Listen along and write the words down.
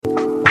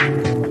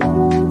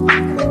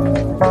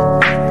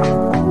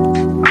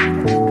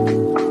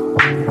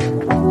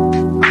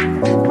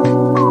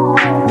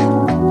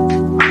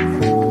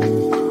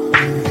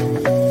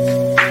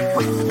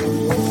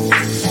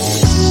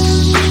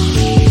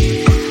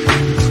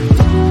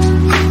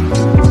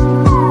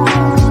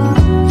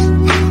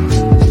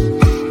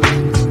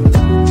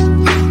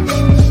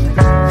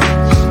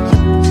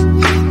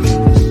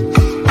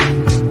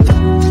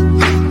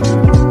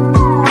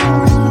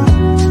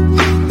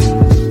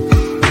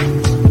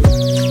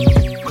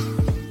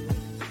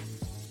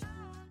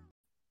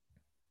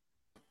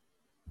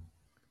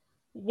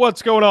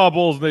What's going on,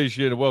 Bulls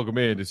Nation? Welcome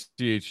in to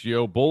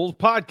CHGO Bulls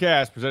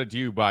Podcast, presented to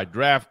you by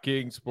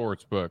DraftKings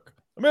Sportsbook,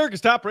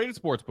 America's top-rated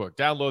sportsbook.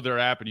 Download their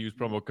app and use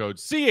promo code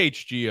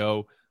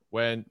CHGO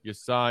when you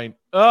sign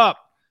up.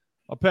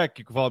 I'm Peck.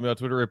 You can follow me on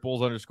Twitter at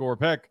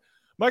Bulls_Peck.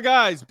 My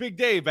guys, Big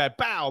Dave at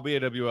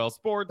BAWL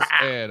Sports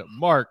and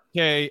Mark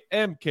K,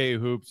 MK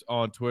Hoops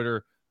on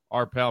Twitter.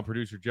 Our pal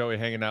producer Joey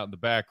hanging out in the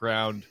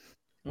background.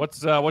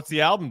 What's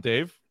the album,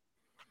 Dave?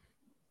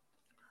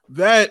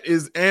 That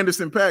is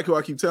Anderson .Paak, who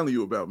I keep telling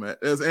you about, Matt.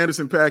 That's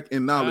Anderson .Paak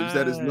in Knowledge.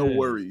 That is No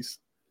Worries.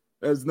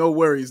 There's No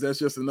Worries. That's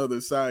just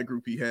another side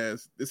group he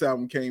has. This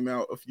album came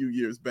out a few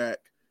years back.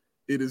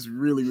 It is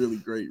really, really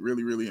great.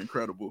 Really, really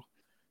incredible.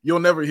 You'll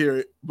never hear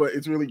it, but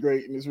it's really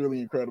great and it's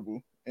really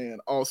incredible and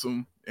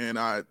awesome. And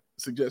I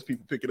suggest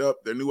people pick it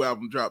up. Their new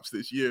album drops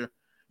this year.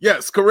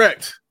 Yes,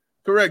 correct.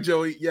 Correct,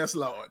 Joey. Yes,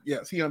 Lord.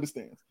 Yes, he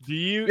understands. Do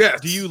you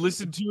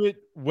listen to it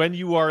when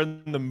you are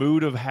in the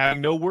mood of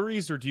having no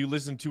worries, or do you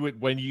listen to it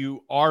when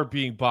you are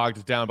being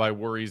bogged down by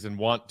worries and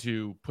want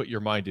to put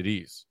your mind at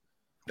ease?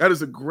 That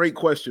is a great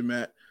question,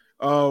 Matt.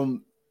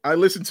 I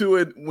listen to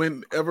it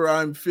whenever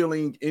I'm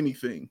feeling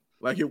anything.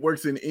 Like, it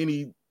works in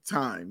any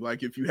time.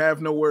 Like, if you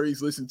have no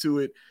worries, listen to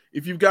it.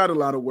 If you've got a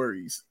lot of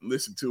worries,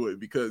 listen to it,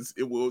 because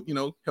it will,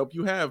 help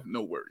you have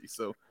no worries.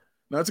 So,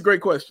 no, that's a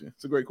great question.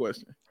 It's a great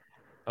question.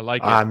 I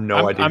like it. I have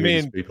no idea who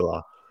these people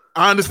are.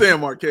 I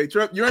understand, Mark K.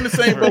 You're in the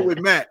same boat with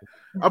Matt.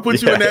 I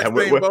put you in that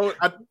same boat.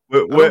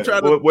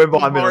 We're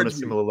vibing on a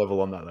similar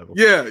level on that level.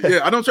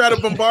 Yeah. I don't try to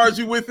bombard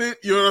you with it.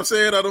 You know what I'm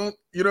saying? I don't,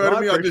 what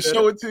I mean? I just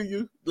show it to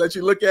you, let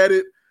you look at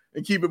it,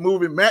 and keep it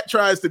moving. Matt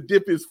tries to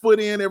dip his foot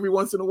in every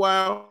once in a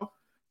while,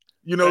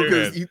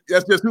 because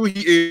that's just who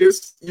he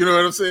is. You know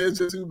what I'm saying? It's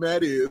just who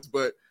Matt is.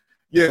 But,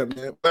 yeah,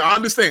 man. But I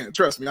understand.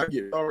 Trust me. I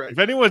get it. All right. If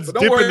anyone's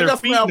dipping their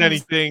feet in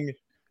anything,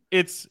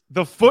 it's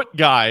the foot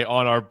guy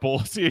on our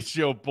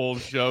CHGO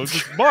Bulls shows.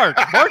 It's Mark.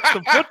 Mark's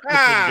the foot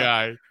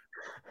guy.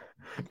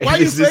 Why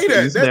you say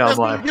that? That's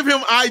going to give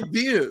him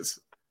ideas.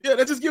 Yeah,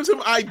 that just gives him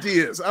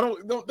ideas.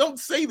 Don't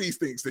say these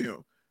things to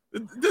him.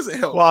 It doesn't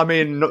help. Well, I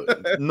mean,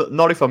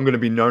 not if I'm going to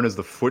be known as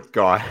the foot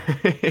guy.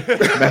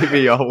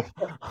 Maybe I'll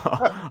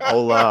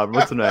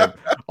what's the name?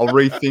 I'll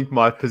rethink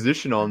my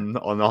position on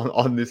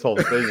this whole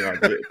thing.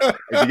 If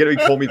you're going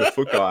to call me the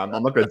foot guy, I'm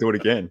not going to do it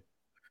again.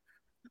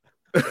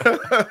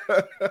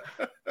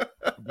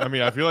 I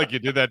mean, I feel like you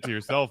did that to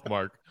yourself,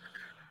 Mark.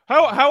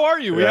 How are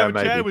you? We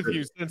haven't chatted with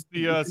you since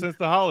the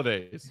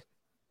holidays.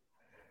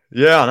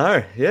 Yeah, I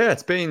know. Yeah,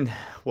 it's been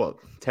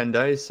 10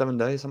 days, 7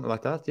 days, something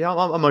like that. Yeah,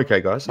 I'm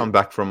okay, guys. I'm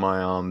back from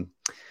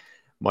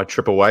my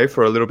trip away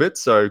for a little bit.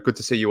 So good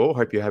to see you all.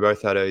 Hope you have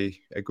both had a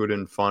good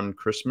and fun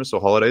Christmas or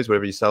holidays,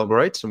 whatever you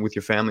celebrate, and with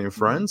your family and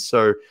friends.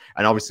 So,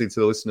 and obviously to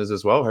the listeners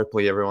as well.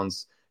 Hopefully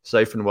everyone's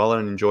safe and well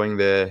and enjoying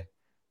the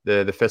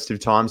festive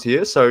times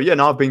here. So yeah,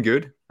 no, I've been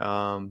good.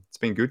 It's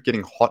been good,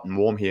 getting hot and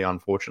warm here,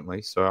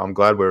 unfortunately. So I'm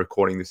glad we're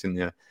recording this in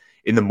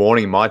the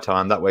morning my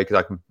time. That way,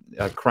 because I can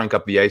crank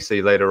up the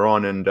AC later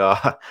on and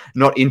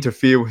not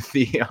interfere with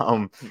the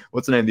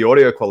the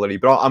audio quality.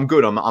 But I'm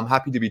good. I'm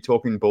happy to be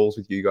talking Bulls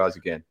with you guys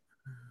again.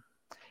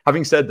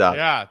 Having said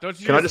that,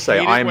 can I just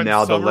say I am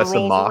now the lesser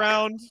Mark?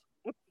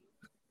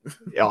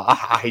 Yeah,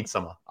 I hate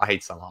summer.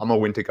 I'm a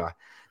winter guy.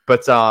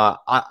 But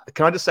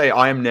can I just say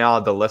I am now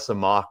the lesser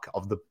Mark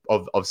of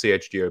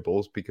CHGO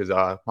Bulls, because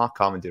Mark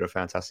Carman did a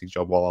fantastic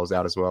job while I was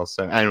out as well.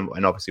 So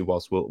and obviously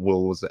whilst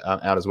Will was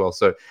out as well.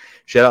 So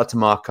shout out to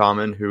Mark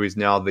Carman, who is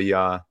now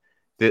the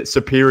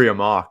superior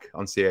Mark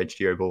on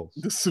CHGO Bulls.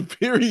 The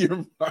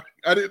superior Mark.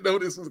 I didn't know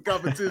this was a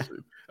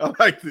competition. I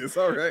like this.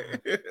 All right.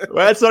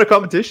 Well, it's not a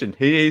competition.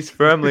 He's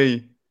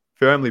firmly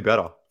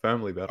better.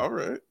 All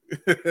right.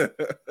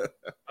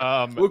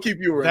 We'll keep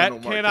you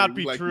around. That cannot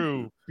be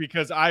true,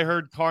 because I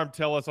heard Carm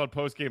tell us on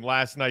postgame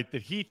last night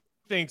that he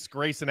thinks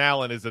Grayson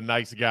Allen is a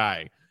nice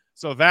guy.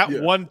 So that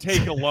one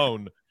take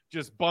alone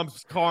just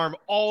bumps Carm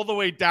all the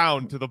way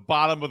down to the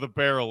bottom of the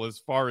barrel as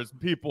far as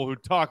people who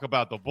talk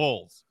about the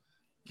Bulls.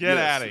 Get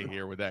out of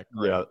here with that.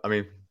 Carm. Yeah, I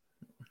mean,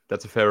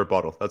 that's a fair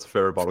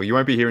rebuttal. You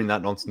won't be hearing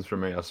that nonsense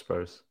from me, I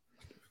suppose.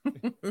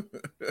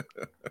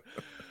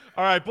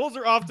 All right, Bulls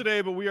are off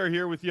today, but we are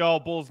here with y'all,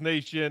 Bulls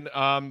Nation.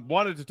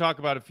 Wanted to talk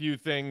about a few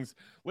things.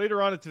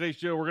 Later on in today's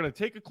show, we're going to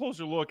take a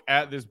closer look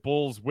at this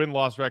Bulls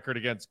win-loss record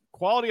against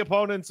quality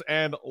opponents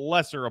and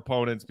lesser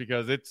opponents,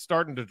 because it's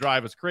starting to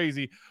drive us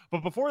crazy.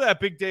 But before that,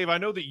 Big Dave, I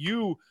know that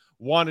you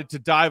wanted to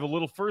dive a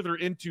little further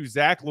into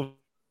Zach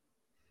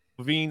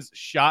LaVine's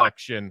shot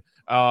action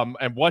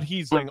and what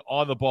he's doing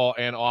on the ball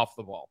and off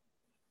the ball.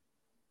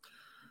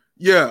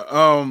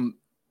 Yeah,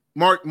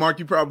 Mark,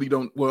 you probably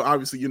don't. Well,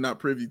 obviously, you're not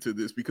privy to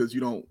this because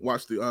you don't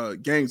watch the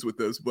games with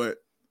us. But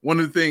one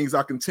of the things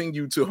I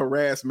continue to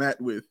harass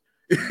Matt with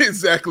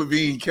is Zach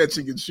LaVine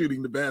catching and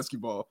shooting the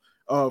basketball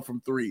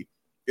from three.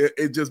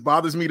 It just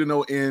bothers me to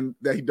no end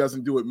that he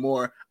doesn't do it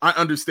more. I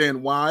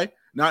understand why.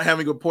 Not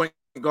having a point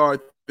guard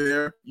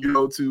there,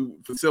 to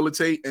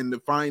facilitate and to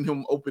find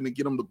him open and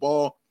get him the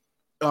ball,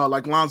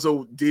 like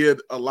Lonzo did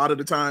a lot of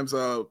the times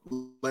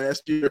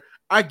last year.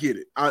 I get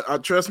it. I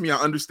trust me. I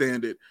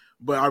understand it.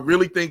 but I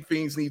really think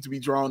things need to be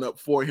drawn up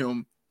for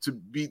him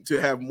to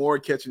have more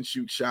catch and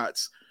shoot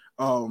shots.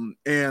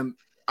 And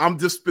I'm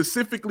just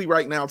specifically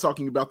right now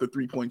talking about the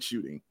 3-point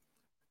shooting.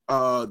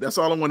 That's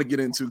all I want to get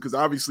into, because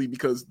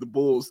the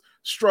Bulls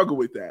struggle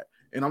with that,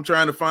 and I'm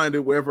trying to find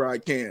it wherever I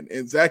can.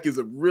 And Zach is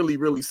a really,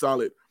 really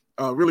solid,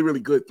 really, really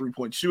good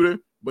 3-point shooter,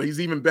 but he's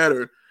even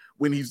better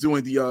when he's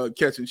doing the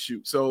catch and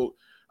shoot. So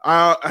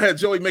I had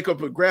Joey make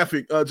up a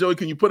graphic. Joey,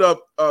 can you put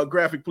up a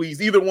graphic,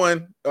 please? Either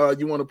one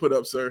you want to put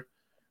up, sir.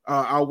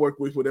 I'll work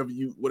with whatever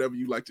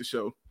you like to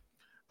show.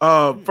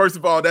 First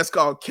of all, that's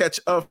called Catch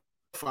a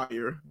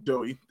Fire,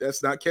 Joey.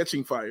 That's not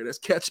catching fire. That's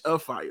Catch a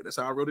Fire. That's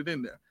how I wrote it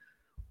in there.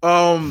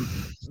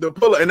 The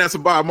pull up, and that's a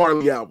Bob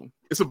Marley album.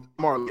 It's a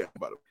Marley album,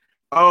 by the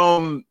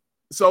way.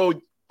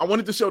 So I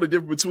wanted to show the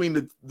difference between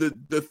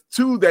the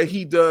two that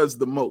he does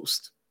the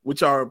most,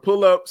 which are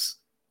pull-ups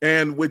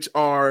and which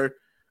are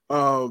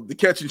the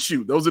catch and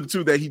shoot. Those are the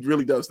two that he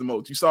really does the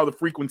most. You saw the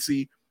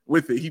frequency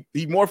with it.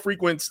 He more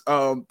frequents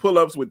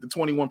pull-ups with the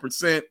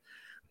 21%.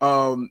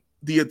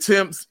 The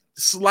attempts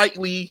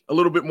slightly a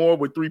little bit more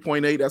with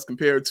 3.8 as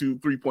compared to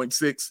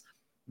 3.6.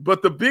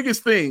 But the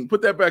biggest thing,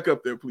 put that back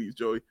up there, please,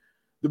 Joey.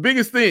 The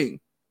biggest thing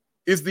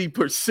is the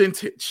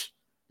percentage.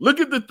 Look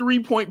at the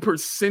 3-point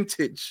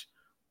percentage.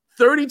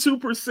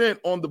 32%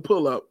 on the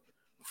pull-up,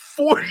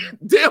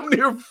 damn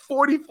near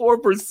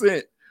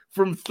 44%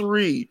 from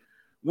 3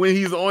 when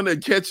he's on the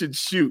catch and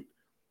shoot.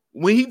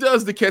 When he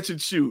does the catch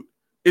and shoot,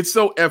 it's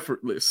so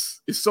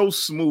effortless. It's so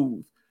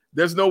smooth.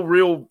 There's no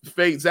real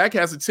fade. Zach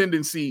has a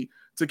tendency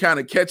to kind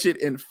of catch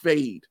it and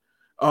fade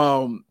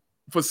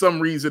for some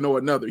reason or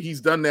another.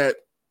 He's done that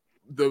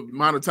the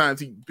amount of times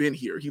he's been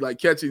here. He like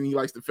catching and he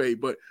likes to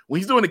fade. But when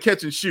he's doing the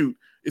catch and shoot,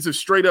 it's a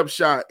straight up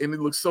shot and it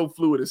looks so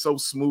fluid and so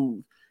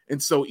smooth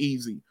and so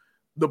easy.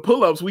 The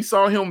pull-ups, we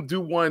saw him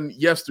do one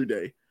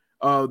yesterday.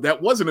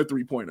 That wasn't a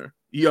 3-pointer.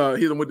 He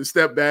hit him with the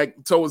step back,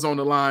 toe was on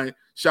the line,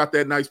 shot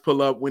that nice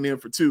pull-up, went in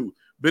for 2.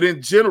 But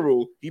in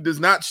general, he does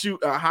not shoot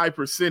a high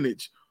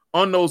percentage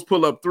on those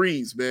pull-up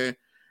threes, man.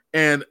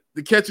 And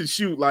the catch and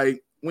shoot,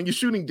 like when you're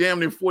shooting damn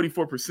near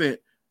 44%,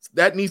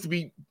 that needs to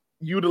be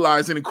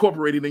utilized and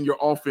incorporated in your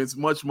offense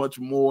much, much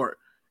more.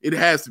 It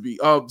has to be.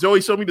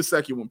 Joey, show me the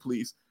second one,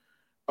 please.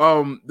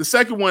 The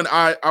second one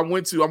I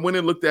went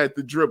and looked at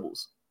the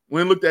dribbles.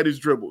 Went and looked at his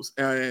dribbles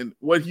and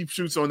what he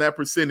shoots on that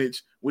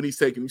percentage when he's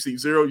taking. You see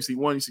 0, you see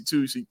 1, you see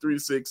 2, you see 3 to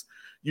 6,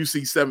 you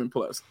see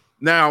 7+.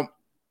 Now,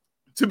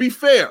 to be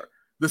fair,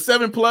 the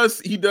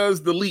 7+, he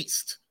does the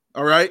least.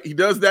 All right. He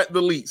does that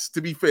the least,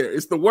 to be fair.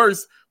 It's the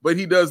worst, but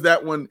he does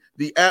that one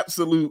the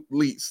absolute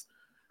least.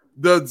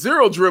 The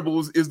 0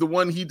 dribbles is the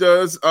one he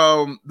does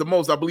the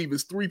most, I believe,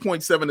 is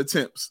 3.7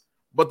 attempts.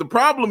 But the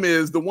problem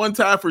is the one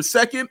tied for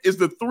second is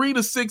the 3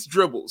 to 6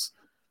 dribbles.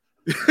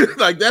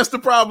 Like, that's the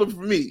problem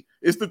for me.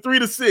 It's the 3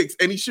 to 6,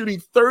 and he's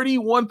shooting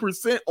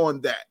 31%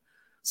 on that.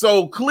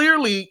 So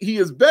clearly he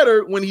is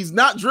better when he's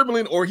not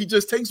dribbling or he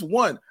just takes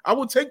one. I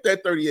will take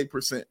that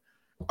 38%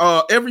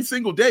 every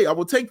single day. I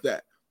will take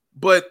that.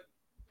 But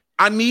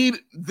I need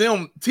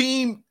them,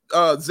 team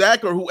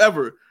Zach or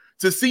whoever,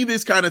 to see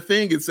this kind of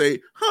thing and say,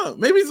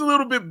 maybe he's a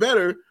little bit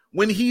better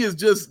when he is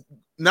just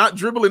not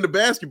dribbling the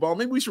basketball.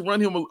 Maybe we should run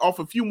him off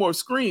a few more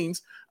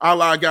screens, a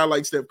la a guy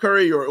like Steph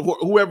Curry or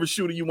whoever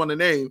shooter you want to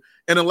name,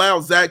 and allow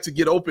Zach to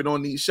get open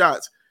on these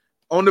shots.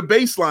 On the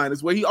baseline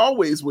is where he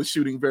always was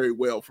shooting very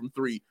well from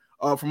 3,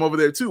 from over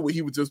there too, where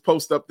he would just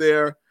post up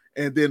there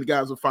and then the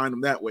guys would find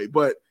him that way.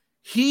 But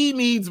he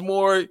needs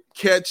more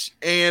catch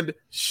and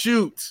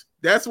shoot.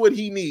 That's what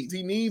he needs.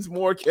 He needs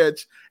more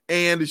catch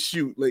and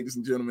shoot, ladies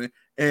and gentlemen.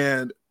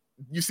 And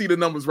you see the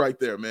numbers right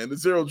there, man. The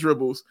 0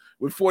 dribbles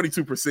with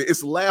 42%.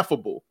 It's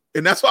laughable.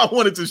 And that's why I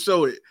wanted to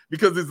show it,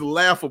 because it's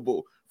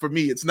laughable for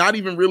me. It's not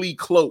even really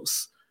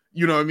close.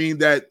 You know what I mean?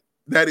 That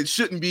it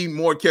shouldn't be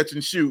more catch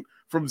and shoot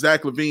from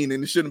Zach LaVine,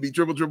 and it shouldn't be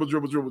dribble,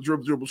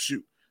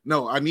 shoot.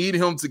 No, I need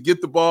him to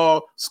get the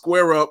ball,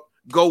 square up,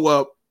 go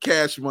up,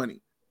 cash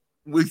money.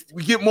 We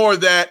get more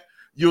of that,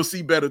 you'll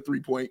see better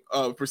 3-point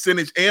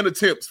percentage and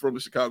attempts from the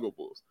Chicago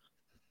Bulls.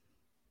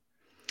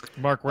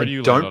 Mark, where do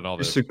you land on all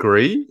this?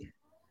 Disagree.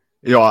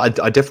 I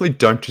definitely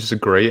don't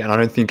disagree, and I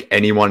don't think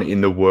anyone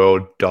in the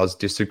world does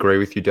disagree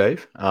with you,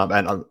 Dave.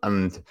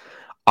 And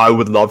I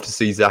would love to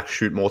see Zach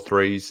shoot more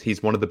threes.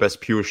 He's one of the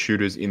best pure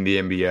shooters in the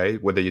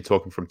NBA, whether you're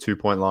talking from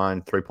 2-point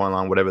line, 3-point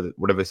line, whatever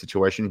the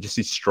situation. Just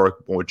his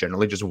stroke more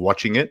generally, just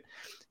watching it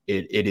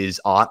is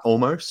art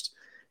almost.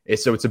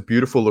 So it's a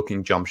beautiful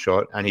looking jump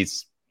shot, and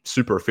he's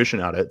super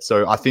efficient at it.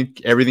 So I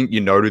think everything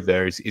you noted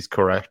there is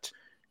correct.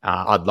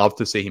 I'd love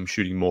to see him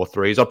shooting more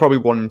threes. I probably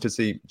want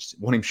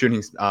him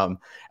shooting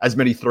as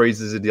many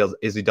threes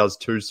as he does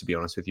twos. To be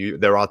honest with you,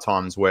 there are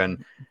times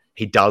when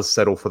he does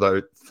settle for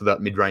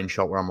that mid-range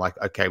shot where I'm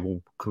like, okay,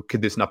 well,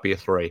 could this not be a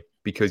 3?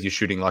 Because you're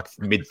shooting like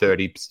mid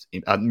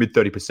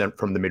 30%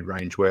 from the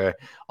mid-range. Where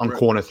on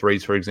corner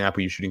threes, for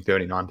example, you're shooting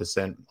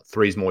 39%.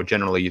 Threes more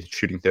generally, you're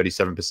shooting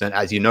 37%.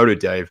 As you noted,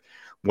 Dave,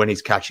 when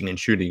he's catching and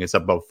shooting, it's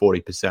above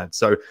 40%.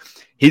 So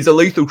he's a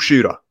lethal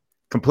shooter.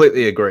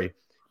 Completely agree.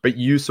 But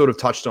you sort of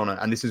touched on it,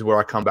 and this is where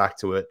I come back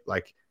to it.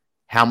 Like,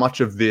 how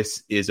much of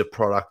this is a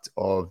product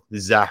of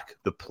Zach,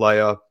 the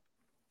player,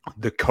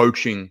 the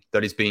coaching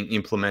that is being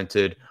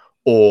implemented,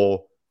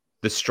 or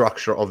the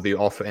structure of the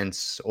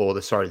offense, or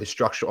the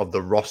structure of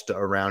the roster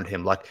around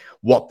him? Like,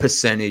 what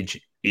percentage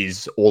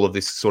is all of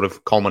this sort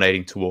of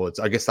culminating towards?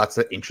 I guess that's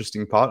the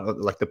interesting part,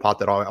 like the part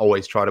that I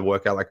always try to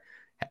work out. Like,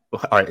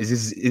 all right, is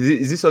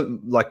this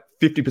like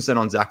 50%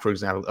 on Zach, for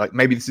example? Like,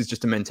 maybe this is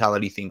just a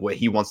mentality thing where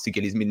he wants to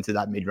get his into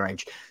that mid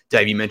range.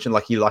 Dave, you mentioned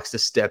like he likes to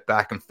step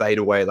back and fade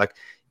away. Like,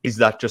 is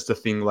that just a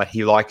thing like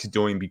he likes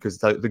doing because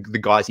the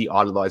guys he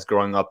idolized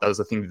growing up, that was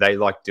the thing they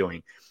liked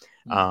doing?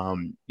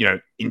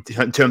 In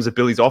terms of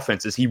Billy's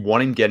offense, is he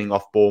wanting getting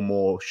off ball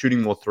more,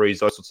 shooting more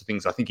threes, those sorts of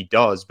things? I think he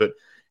does, but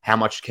how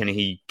much can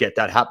he get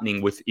that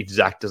happening with if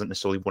Zach doesn't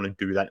necessarily want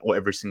to do that or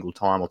every single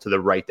time or to the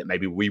rate that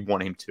maybe we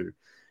want him to?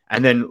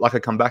 And then, like I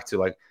come back to,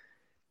 like,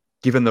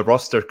 given the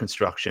roster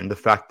construction, the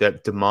fact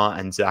that DeMar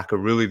and Zach are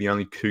really the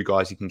only two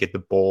guys who can get the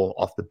ball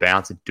off the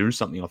bounce and do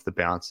something off the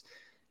bounce,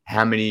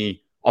 how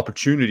many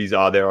opportunities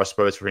are there, I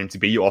suppose, for him to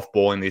be off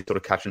ball in these sort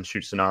of catch and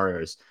shoot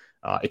scenarios?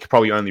 It could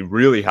probably only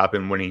really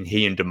happen when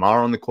he and DeMar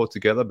are on the court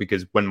together,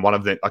 because when one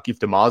of them, like if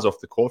DeMar's off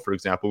the court, for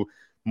example,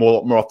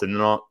 more often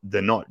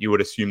than not, you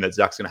would assume that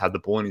Zach's going to have the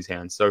ball in his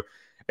hands. So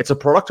it's a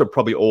product of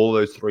probably all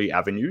those three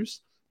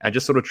avenues, and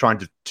just sort of trying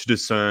to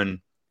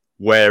discern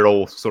where it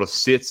all sort of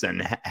sits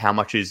and how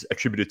much is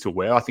attributed to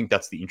where. I think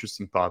that's the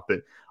interesting part. But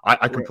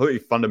I completely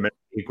fundamentally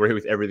agree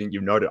with everything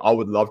you've noted. I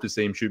would love to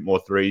see him shoot more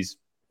threes.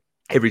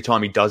 Every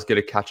time he does get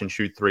a catch and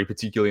shoot three,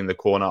 particularly in the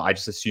corner, I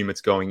just assume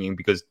it's going in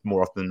because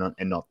more often than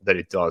not that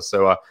it does.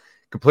 So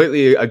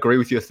completely agree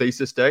with your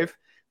thesis, Dave.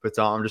 But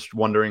I'm just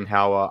wondering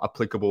how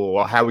applicable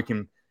or how we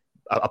can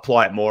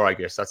apply it more, I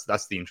guess.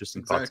 That's the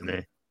interesting part to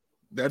me.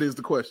 That is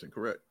the question,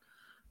 correct.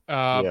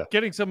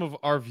 Getting some of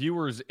our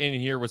viewers in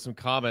here with some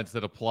comments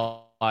that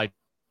apply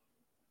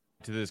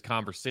to this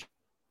conversation.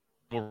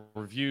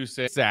 Review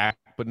say Zach,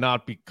 but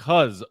not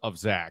because of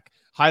Zach.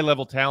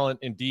 High-level talent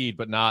indeed,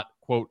 but not,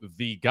 quote,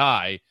 the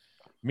guy.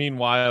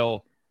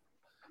 Meanwhile,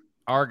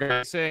 our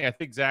guy saying, I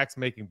think Zach's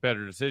making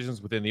better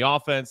decisions within the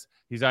offense.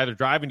 He's either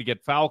driving to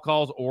get foul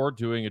calls or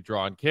doing a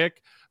draw and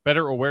kick.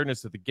 Better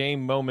awareness of the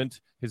game moment.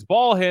 His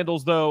ball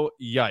handles, though,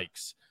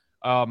 yikes.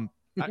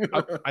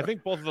 I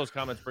think both of those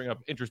comments bring up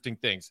interesting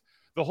things.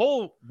 The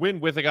whole win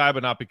with a guy,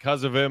 but not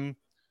because of him.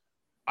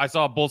 I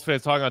saw Bulls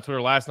fans talking on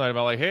Twitter last night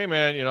about like, hey,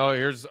 man,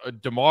 here's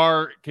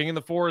DeMar king in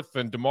the fourth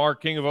and DeMar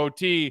king of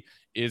OT.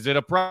 Is it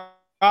a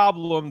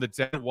problem that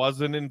Zach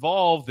wasn't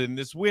involved in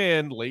this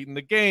win late in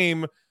the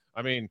game?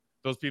 I mean,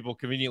 those people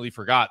conveniently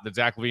forgot that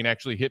Zach LaVine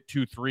actually hit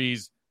 2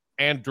 threes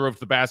and drove to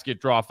the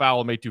basket, draw a foul,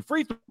 and made 2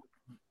 free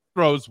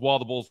throws while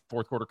the Bulls'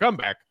 fourth quarter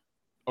comeback.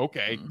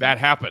 Okay, that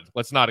happened.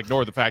 Let's not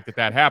ignore the fact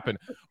that happened.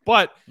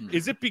 But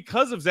is it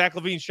because of Zach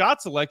LaVine's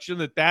shot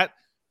selection that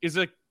is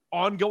an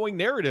ongoing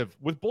narrative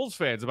with Bulls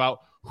fans about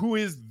who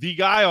is the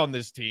guy on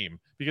this team?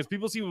 Because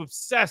people seem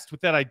obsessed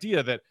with that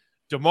idea that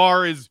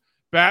DeMar is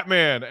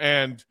Batman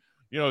and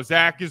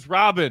Zach is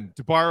Robin,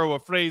 to borrow a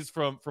phrase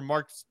from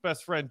Mark's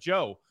best friend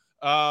Joe.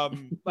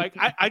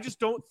 I just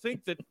don't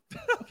think that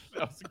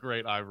was a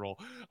great eye roll.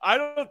 I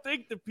don't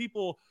think that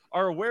people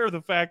are aware of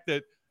the fact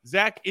that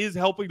Zach is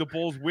helping the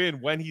Bulls win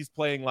when he's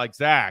playing like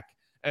Zach.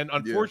 And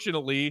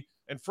unfortunately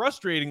and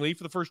frustratingly,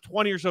 for the first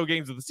 20 or so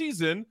games of the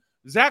season,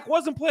 Zach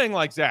wasn't playing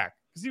like Zach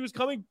because he was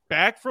coming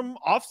back from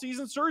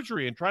off-season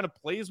surgery and trying to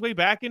play his way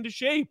back into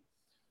shape.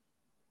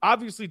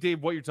 Obviously,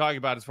 Dave, what you're talking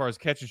about as far as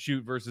catch and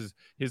shoot versus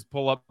his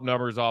pull-up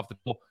numbers off the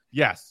ball,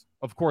 yes,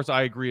 of course,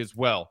 I agree as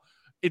well.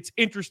 It's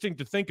interesting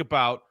to think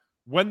about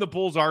when the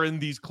Bulls are in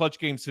these clutch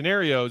game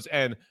scenarios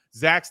and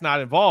Zach's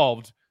not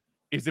involved.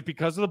 Is it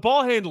because of the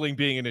ball handling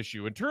being an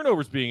issue and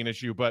turnovers being an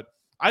issue? But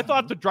I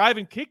thought the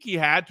driving kick he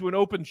had to an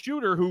open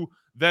shooter who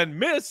then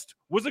missed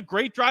was a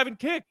great driving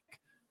kick.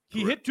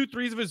 He hit 2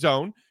 threes of his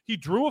own. He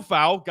drew a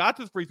foul, got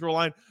to the free throw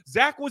line.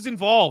 Zach was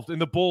involved in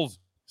the Bulls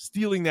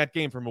stealing that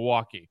game from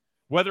Milwaukee.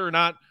 Whether or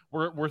not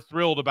we're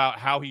thrilled about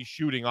how he's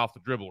shooting off the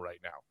dribble right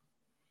now.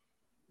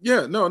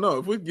 Yeah, no.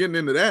 If we're getting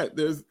into that,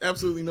 there's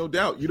absolutely no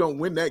doubt you don't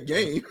win that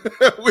game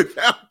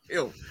without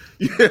him.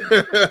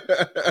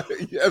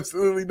 You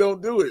absolutely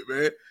don't do it,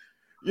 man.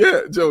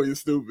 Yeah, Joe, you're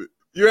stupid.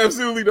 You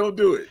absolutely don't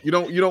do it. You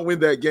don't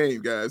win that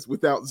game, guys,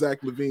 without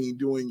Zach LaVine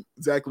doing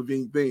Zach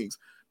LaVine things.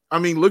 I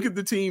mean, look at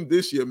the team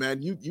this year,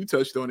 man. You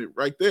touched on it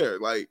right there.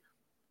 Like,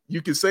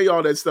 you can say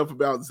all that stuff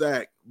about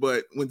Zach,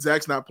 but when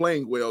Zach's not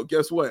playing well,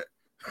 guess what?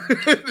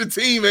 The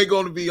team ain't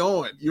going to be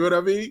on. You know what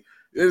I mean?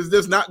 It's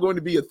just not going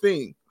to be a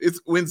thing.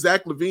 It's when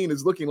Zach LaVine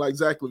is looking like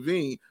Zach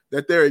LaVine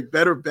that they're a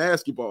better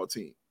basketball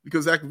team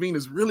because Zach LaVine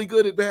is really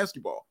good at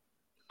basketball.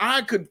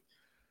 I could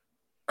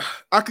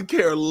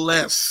care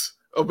less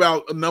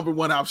about a number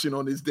one option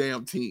on this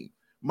damn team.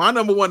 My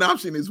number one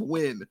option is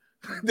win.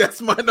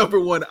 That's my number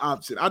one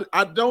option.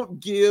 I don't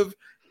give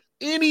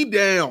any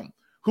damn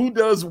who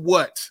does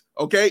what.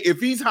 Okay, if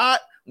he's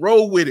hot,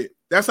 roll with it.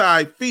 That's how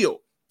I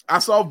feel. I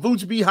saw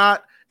Vooch be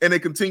hot, and they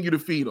continue to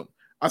feed him.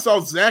 I saw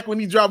Zach when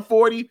he dropped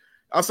 40.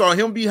 I saw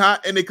him be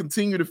hot, and they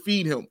continue to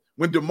feed him.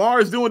 When DeMar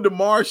is doing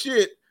DeMar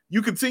shit,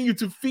 you continue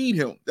to feed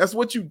him. That's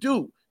what you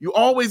do. You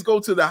always go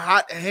to the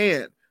hot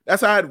hand.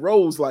 That's how it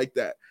rolls like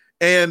that.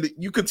 And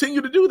you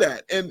continue to do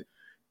that. And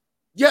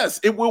yes,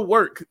 it will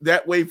work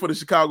that way for the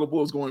Chicago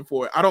Bulls going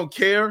forward. I don't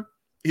care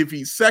if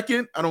he's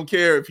second. I don't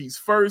care if he's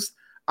first.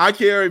 I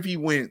care if he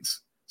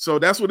wins. So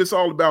that's what it's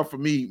all about for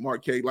me,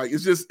 Mark K. Like,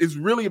 it's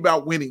really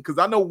about winning. Because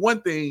I know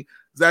one thing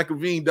Zach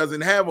LaVine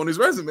doesn't have on his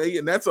resume,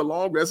 and that's a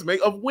long resume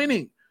of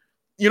winning.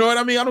 You know what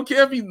I mean? I don't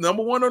care if he's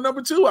number one or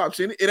number two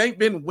option. It ain't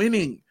been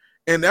winning.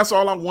 And that's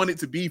all I want it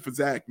to be for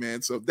Zach,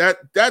 man. So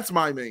that's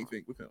my main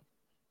thing with him.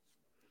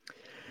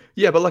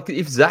 Yeah, but like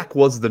if Zach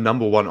was the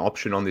number one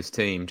option on this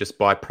team just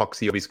by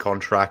proxy of his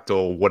contract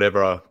or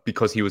whatever,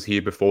 because he was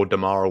here before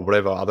DeMar or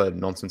whatever other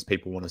nonsense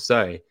people want to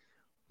say,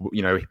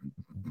 you know,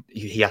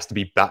 he has to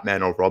be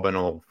Batman or Robin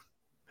or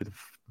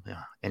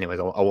anyways,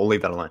 I'll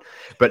leave that alone.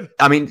 But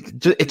I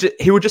mean,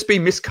 he would just be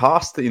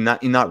miscast in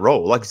that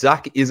role. Like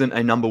Zach isn't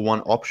a number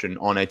one option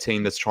on a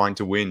team that's trying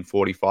to win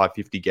 45,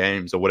 50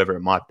 games or whatever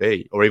it might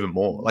be, or even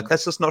more. Like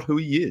that's just not who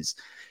he is.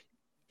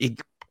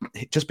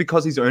 Just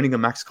because he's earning a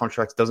max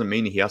contract doesn't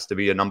mean he has to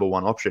be a number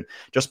one option.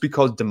 Just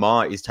because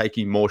DeMar is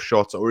taking more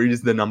shots or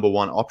is the number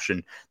one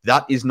option,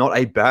 that is not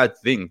a bad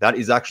thing. That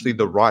is actually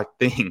the right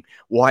thing.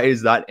 Why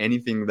is that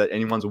anything that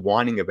anyone's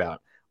whining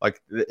about? Like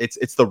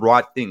it's the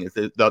right thing.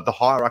 The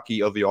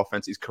hierarchy of the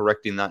offense is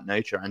correct in that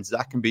nature, and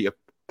Zach can be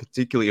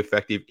particularly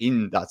effective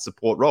in that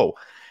support role.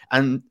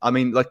 And I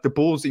mean, like the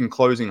Bulls in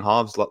closing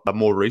halves, like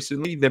more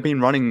recently, they've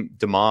been running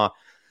DeMar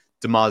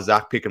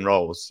Zach pick and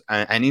rolls,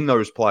 and in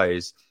those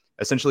plays,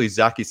 essentially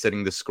Zach is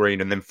setting the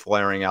screen and then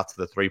flaring out to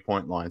the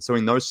 3-point line. So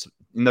in those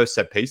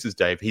set pieces,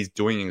 Dave, he's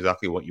doing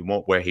exactly what you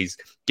want, where he's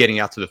getting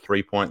out to the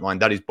 3-point line.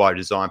 That is by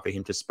design for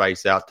him to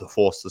space out, to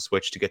force the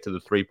switch to get to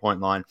the 3-point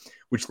line,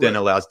 which then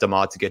allows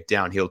DeMar to get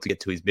downhill to get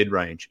to his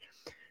mid-range.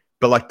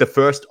 But like the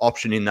first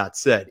option in that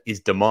set is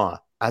DeMar,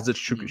 as it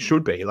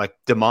should be. Like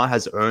DeMar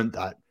has earned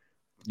that,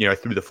 you know,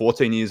 through the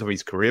 14 years of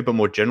his career, but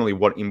more generally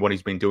what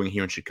he's been doing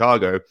here in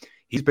Chicago.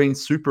 He's been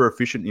super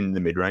efficient in the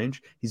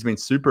mid-range. He's been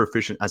super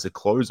efficient as a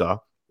closer.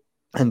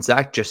 And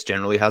Zach just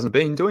generally hasn't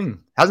been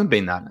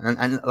that.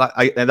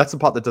 And that's the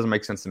part that doesn't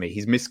make sense to me.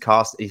 He's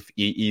miscast if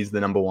he is the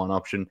number one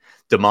option.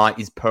 DeMar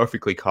is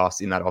perfectly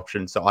cast in that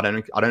option. So I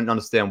don't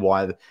understand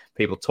why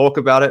people talk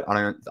about it.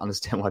 I don't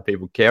understand why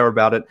people care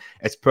about it.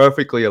 It's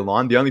perfectly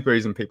aligned. The only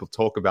reason people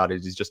talk about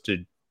it is just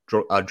to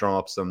drum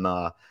up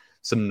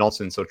some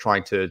nonsense or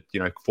trying to, you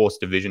know, force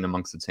division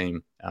amongst the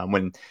team.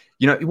 When,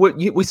 you know,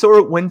 we saw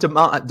it when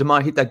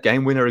DeMar hit that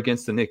game winner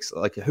against the Knicks.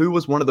 Like, who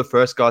was one of the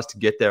first guys to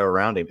get there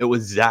around him? It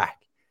was Zach.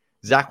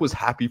 Zach was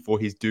happy for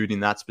his dude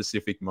in that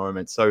specific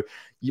moment. So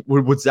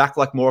would Zach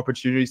like more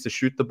opportunities to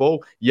shoot the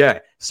ball? Yeah.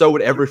 So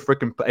would every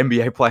freaking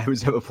NBA player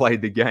who's ever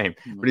played the game.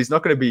 But he's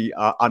not going to be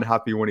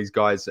unhappy when his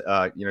guys,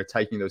 you know,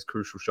 taking those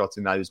crucial shots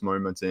in those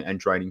moments and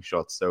draining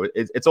shots. So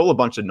it's all a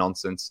bunch of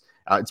nonsense.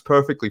 It's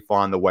perfectly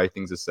fine the way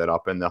things are set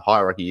up, and the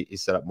hierarchy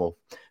is set up more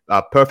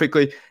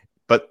perfectly.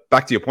 But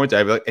back to your point,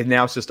 David, and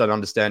now it's just an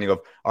understanding of,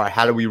 all right,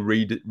 how do we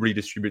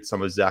redistribute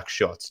some of Zach's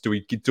shots? Do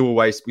we do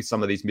away with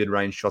some of these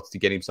mid-range shots to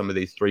get him some of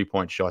these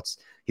 3-point shots?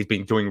 He's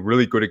been doing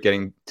really good at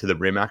getting to the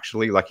rim,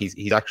 actually. Like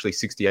he's actually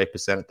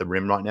 68% at the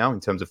rim right now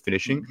in terms of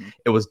finishing. Mm-hmm.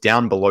 It was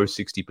down below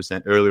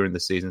 60% earlier in the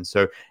season.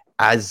 So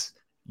as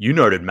you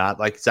noted, Matt,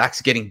 like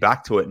Zach's getting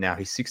back to it now.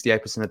 He's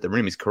 68% at the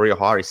rim. His career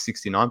high is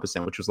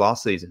 69%, which was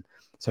last season.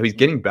 So he's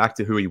getting back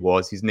to who he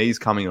was. His knee's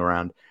coming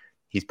around.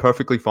 He's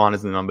perfectly fine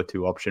as the number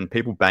two option.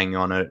 People banging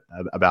on it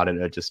about it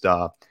are just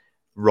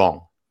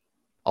wrong.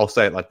 I'll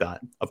say it like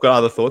that. I've got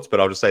other thoughts, but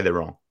I'll just say they're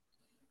wrong.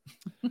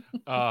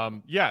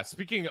 Yeah,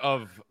 speaking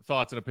of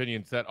thoughts and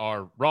opinions that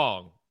are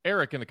wrong,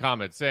 Eric in the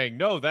comments saying,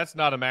 no, that's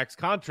not a max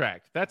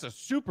contract. That's a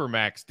super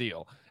max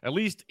deal. At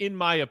least in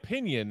my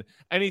opinion,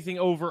 anything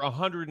over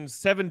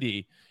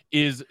 170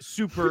 is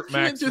super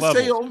max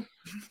level.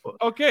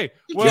 Okay,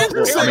 well,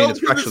 I mean,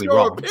 it's actually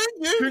wrong.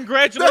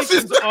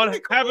 Congratulations on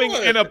having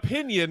an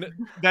opinion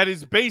that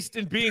is based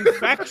in being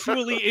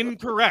factually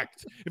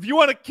incorrect. If you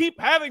want to keep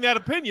having that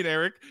opinion,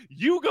 Eric,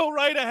 you go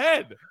right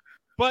ahead.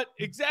 But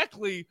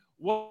exactly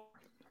what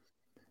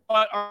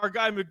our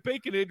guy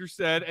McBaconator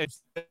said, and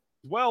as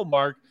well,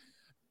 Mark,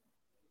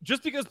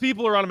 just because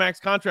people are on a max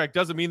contract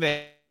doesn't mean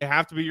they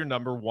have to be your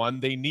number one.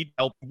 They need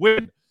help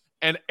win.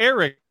 And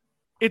Eric,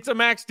 it's a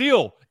max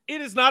deal. It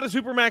is not a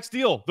super max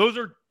deal. Those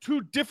are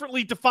two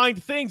differently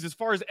defined things as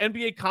far as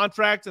NBA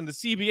contracts and the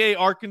CBA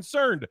are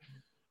concerned.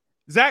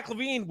 Zach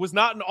LaVine was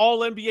not an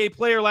all-NBA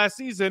player last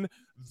season,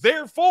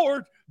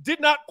 therefore did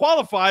not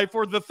qualify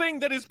for the thing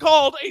that is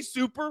called a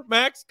super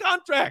max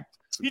contract.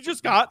 He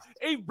just got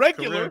a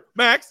regular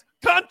max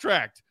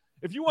contract.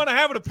 If you want to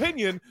have an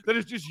opinion that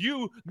is just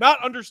you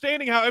not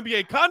understanding how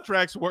NBA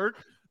contracts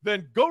work,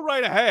 then go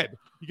right ahead.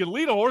 You can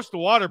lead a horse to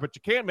water, but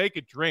you can't make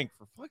it drink,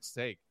 for fuck's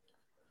sake.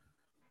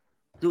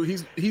 Dude,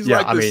 he's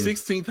like the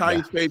 16th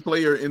highest paid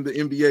player in the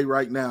NBA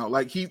right now.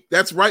 Like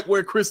that's right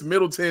where Chris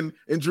Middleton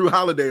and Drew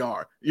Holiday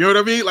are. You know what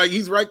I mean? Like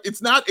he's right.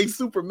 It's not a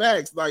super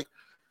max. Like,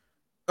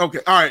 okay,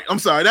 all right. I'm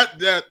sorry.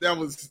 That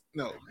was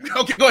no.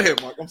 Okay, go ahead,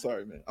 Mark. I'm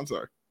sorry, man. I'm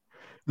sorry.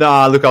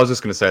 Nah, look, I was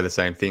just going to say the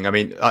same thing. I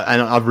mean,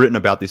 and I've written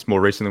about this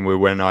more recently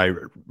when I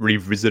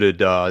revisited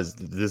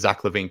the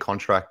Zach LaVine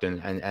contract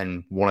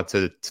and wanted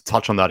to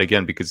touch on that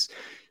again because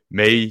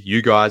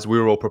you guys, we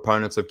were all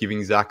proponents of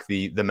giving Zach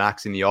the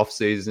max in the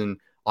offseason.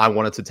 I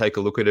wanted to take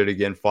a look at it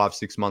again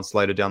 5-6 months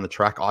later down the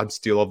track. I'm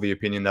still of the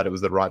opinion that it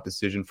was the right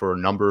decision for a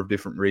number of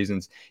different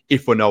reasons,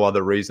 if for no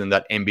other reason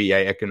that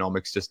NBA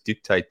economics just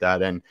dictate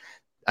that. And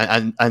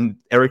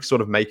Eric's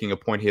sort of making a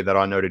point here that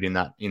I noted in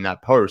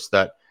that post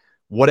that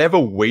whatever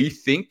we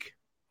think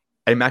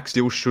a max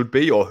deal should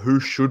be or who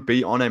should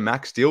be on a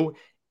max deal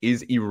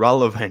is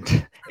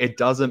irrelevant. It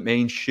doesn't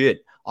mean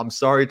shit. I'm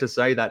sorry to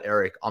say that,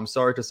 Eric. I'm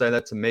sorry to say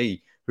that to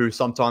me, who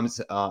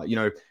sometimes,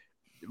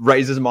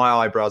 raises my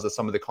eyebrows at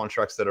some of the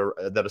contracts that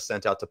are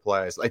sent out to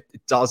players. Like,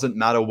 it doesn't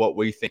matter what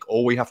we think.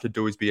 All we have to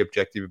do is be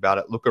objective about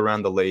it. Look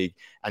around the league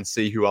and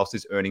see who else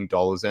is earning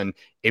dollars. And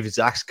if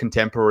Zach's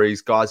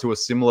contemporaries, guys who are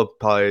similar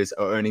players,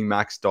 are earning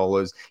max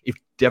dollars, if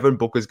Devin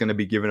Booker's going to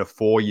be given a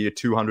 4-year,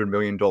 $200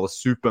 million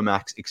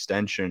supermax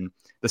extension,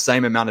 the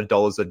same amount of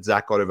dollars that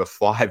Zach got over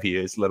 5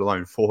 years, let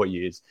alone 4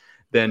 years,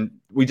 then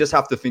we just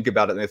have to think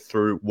about it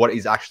through what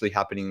is actually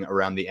happening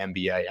around the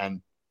NBA.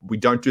 And we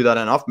don't do that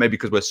enough, maybe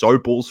because we're so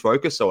Bulls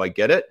focused. So I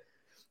get it,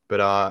 but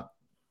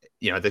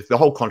the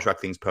whole contract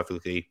thing's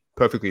perfectly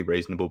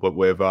reasonable. But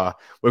we've gone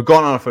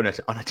on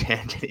a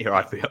tangent here,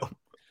 I feel.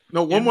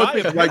 No, one more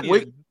thing. Like,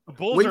 wait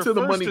till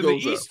the money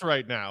goes up. East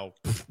right now.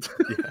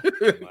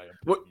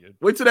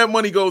 Wait till that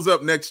money goes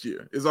up next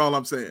year. Is all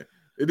I'm saying.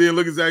 It didn't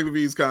look exactly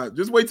V's contract.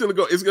 Just wait till it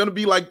goes. It's gonna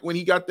be like when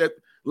he got that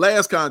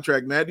last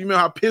contract, Matt. Do you remember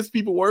how pissed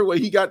people were when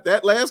he got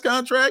that last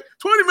contract?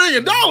 $20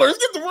 million. Get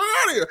the fuck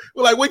out of here.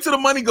 We're like, wait till the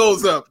money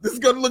goes up. This is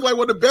going to look like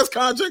one of the best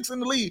contracts in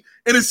the league.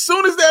 And as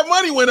soon as that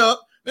money went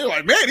up, they're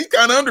like, man, he's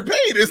kind of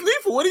underpaid, isn't he,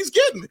 for what he's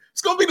getting?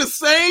 It's going to be the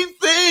same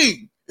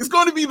thing. It's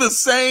going to be the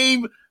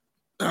same.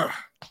 All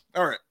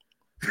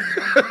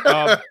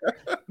right.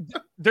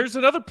 There's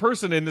another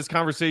person in this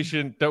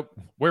conversation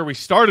where we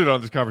started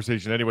on this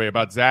conversation anyway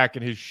about Zach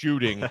and his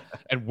shooting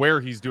and where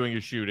he's doing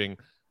his shooting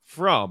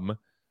from.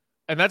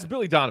 And that's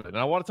Billy Donovan. And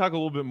I want to talk a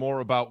little bit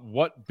more about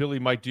what Billy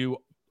might do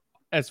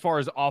as far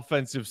as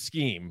offensive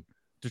scheme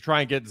to try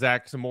and get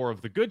Zach some more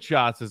of the good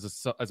shots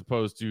as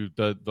opposed to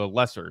the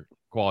lesser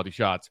quality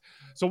shots.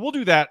 So we'll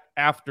do that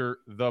after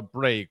the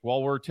break.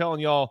 While we're telling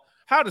y'all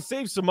how to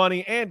save some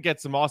money and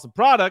get some awesome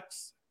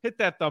products, hit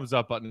that thumbs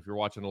up button if you're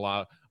watching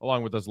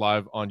along with us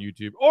live on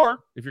YouTube,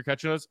 or if you're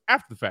catching us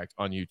after the fact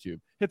on YouTube,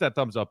 hit that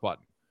thumbs up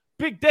button.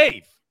 Big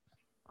Dave.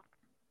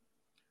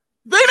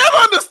 They never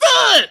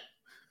understood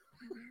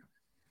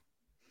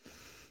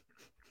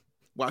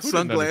why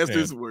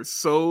sunglasses were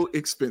so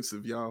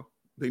expensive, y'all.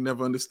 They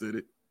never understood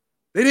it.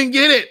 They didn't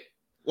get it.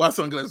 Why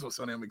sunglasses were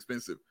so damn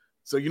expensive.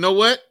 So you know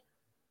what?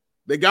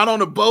 They got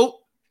on a boat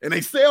and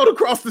they sailed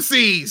across the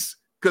seas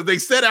because they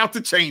set out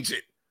to change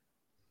it.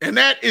 And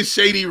that is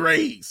Shady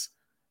Rays.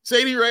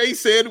 Shady Rays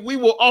said, we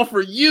will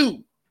offer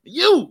you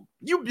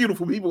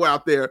beautiful people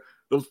out there,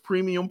 those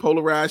premium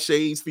polarized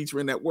shades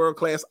featuring that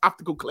world-class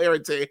optical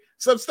clarity,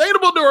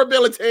 sustainable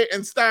durability,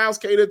 and styles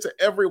catered to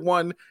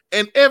everyone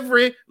and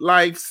every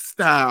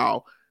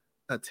lifestyle.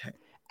 Attack.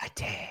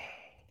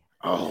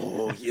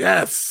 Oh,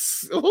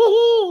 yes.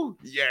 Ooh,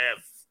 yes.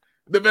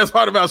 The best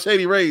part about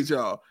Shady Rays,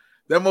 y'all,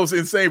 that most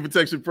insane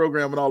protection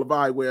program in all of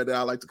eyewear that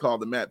I like to call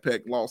the Matt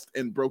Peck Lost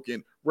and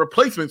Broken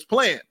Replacements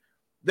Plan.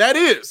 That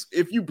is,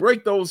 if you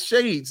break those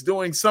shades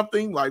doing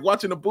something like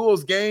watching a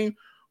Bulls game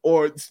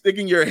or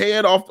sticking your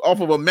head off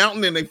of a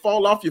mountain and they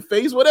fall off your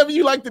face, whatever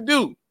you like to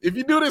do. If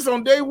you do this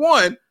on day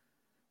one,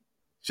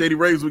 Shady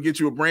Rays will get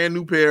you a brand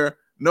new pair,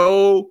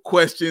 no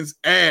questions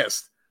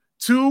asked.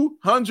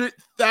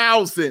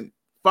 200,000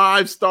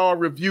 5-star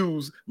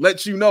reviews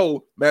let you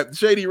know that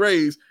Shady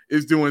Rays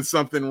is doing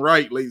something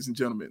right, ladies and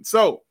gentlemen.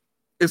 So,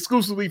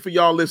 exclusively for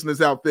y'all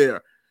listeners out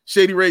there,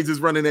 Shady Rays is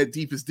running that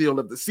deepest deal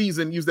of the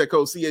season. Use that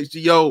code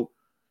CHGO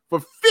for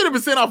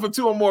 50% off of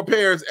 2 or more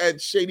pairs at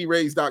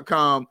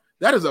shadyrays.com.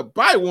 That is a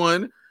buy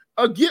one,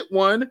 a get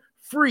one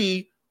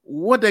free.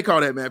 What they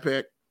call that, Matt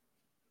Peck?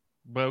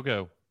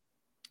 BOGO.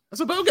 That's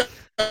a BOGO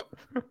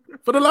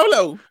for the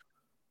Lolo.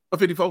 A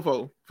 54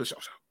 for sure.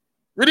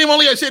 Redeem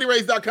only at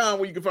shadyrays.com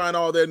where you can find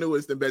all their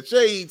newest and best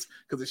shades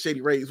because the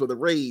Shady Rays where the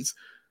rays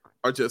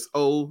are just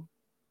so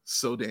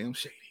damn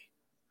shady.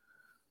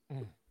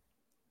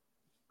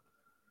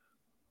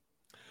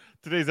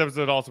 Today's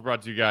episode also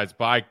brought to you guys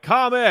by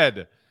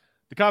ComEd.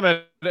 The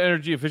ComEd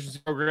Energy Efficiency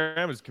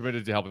Program is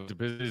committed to helping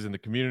businesses in the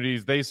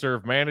communities they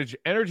serve manage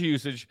energy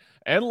usage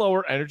and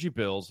lower energy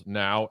bills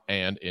now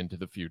and into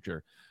the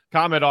future.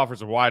 ComEd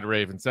offers a wide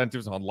array of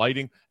incentives on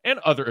lighting and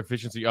other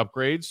efficiency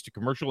upgrades to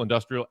commercial,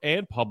 industrial,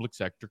 and public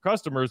sector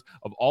customers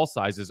of all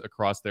sizes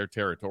across their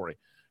territory.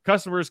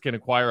 Customers can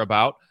inquire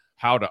about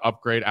how to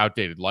upgrade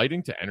outdated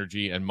lighting to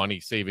energy and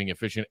money-saving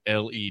efficient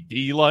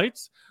LED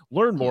lights,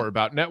 learn more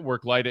about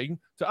network lighting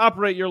to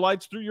operate your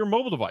lights through your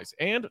mobile device,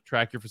 and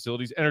track your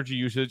facility's energy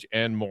usage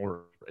and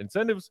more.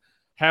 Incentives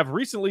have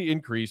recently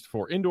increased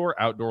for indoor,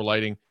 outdoor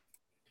lighting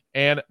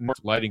and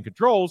lighting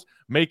controls,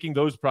 making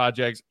those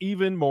projects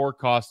even more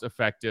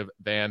cost-effective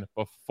than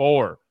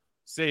before.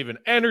 Saving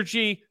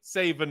energy,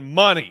 saving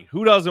money.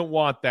 Who doesn't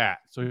want that?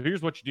 So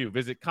here's what you do.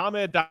 Visit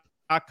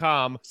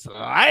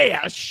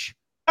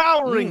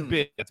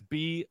ComEd.com/poweringbiz. That's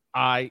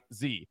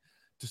BIZ.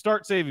 To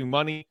start saving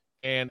money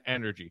and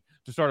energy.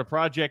 To start a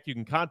project, you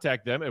can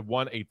contact them at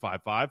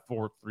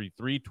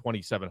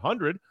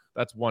 1-855-433-2700.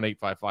 That's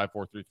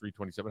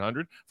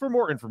 1-855-433-2700. For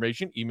more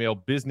information, email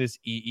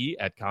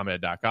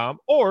businessee@comed.com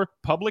or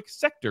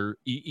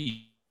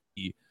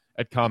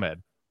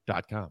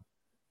publicsectoree@comed.com.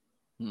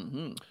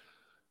 Mm-hmm.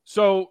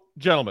 So,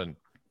 gentlemen,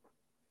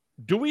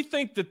 do we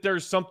think that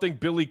there's something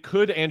Billy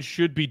could and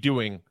should be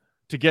doing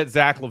to get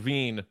Zach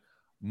LaVine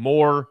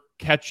more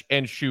catch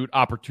and shoot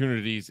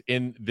opportunities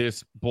in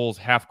this Bulls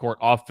half-court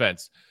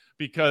offense?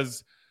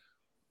 Because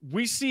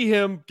we see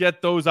him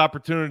get those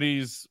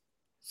opportunities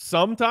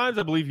sometimes.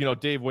 I believe,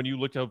 Dave, when you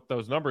looked up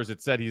those numbers,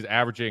 it said he's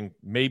averaging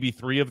maybe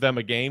 3 of them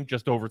a game,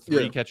 just over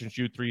 3 catch and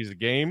shoot threes a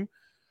game.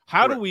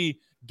 How do we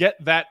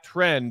get that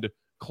trend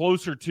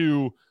closer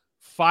to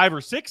 5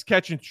 or 6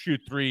 catch and shoot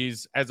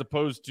threes as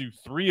opposed to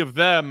 3 of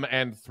them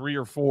and 3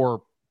 or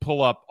 4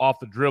 pull up off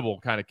the dribble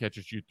kind of catch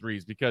and shoot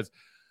threes? Because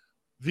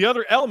the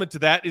other element to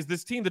that is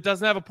this team that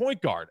doesn't have a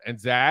point guard, and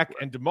Zach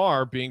and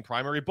DeMar being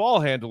primary ball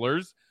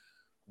handlers.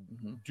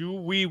 Do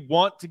we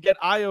want to get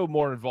Io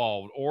more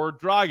involved, or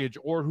Dragic,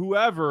 or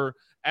whoever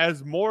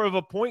as more of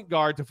a point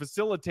guard to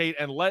facilitate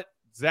and let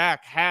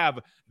Zach have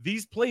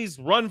these plays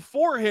run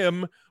for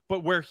him,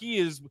 but where he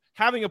is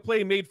having a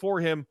play made for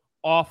him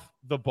off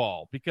the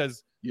ball?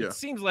 Because it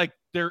seems like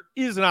there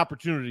is an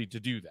opportunity to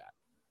do that.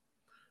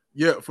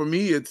 Yeah, for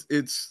me,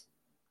 it's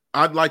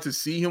I'd like to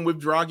see him with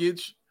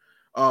Dragic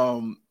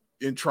and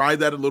try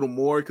that a little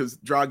more, because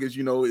Dragic,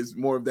 is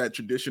more of that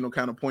traditional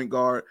kind of point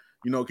guard.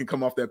 Can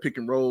come off that pick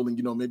and roll and,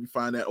 maybe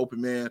find that open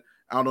man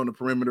out on the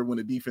perimeter when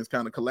the defense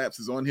kind of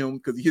collapses on him,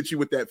 because he hits you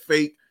with that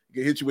fake. He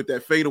can hit you with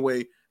that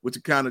fadeaway, which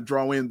will kind of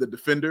draw in the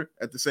defender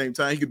at the same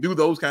time. He could do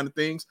those kind of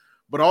things.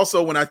 But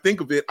also, when I think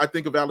of it, I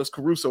think of Alex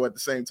Caruso at the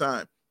same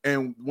time.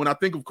 And when I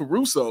think of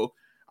Caruso,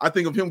 I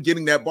think of him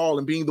getting that ball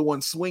and being the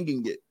one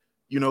swinging it,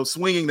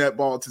 swinging that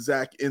ball to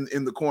Zach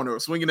in the corner, or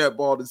swinging that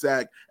ball to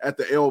Zach at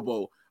the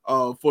elbow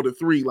for the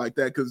 3 like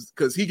that,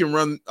 because he can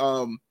run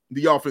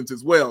the offense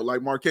as well.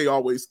 Like Marquet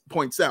always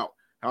points out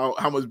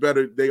how much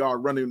better they are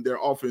running their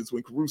offense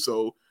when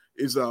Caruso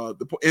is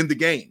in the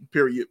game,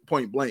 period,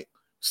 point blank.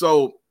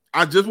 So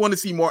I just want to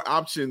see more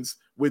options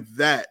with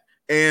that,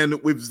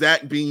 and with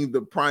Zach being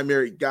the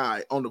primary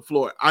guy on the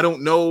floor. I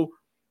don't know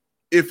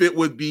if it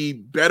would be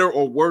better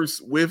or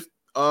worse with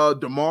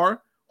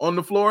DeMar on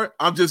the floor.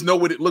 I just know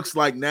what it looks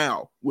like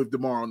now with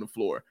DeMar on the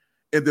floor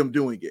and them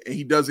doing it. And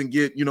he doesn't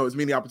get, as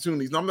many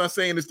opportunities. And I'm not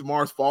saying it's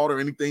DeMar's fault or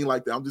anything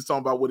like that. I'm just talking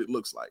about what it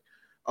looks like.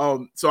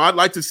 So I'd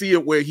like to see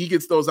it where he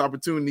gets those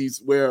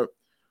opportunities where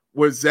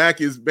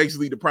Zach is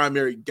basically the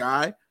primary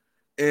guy,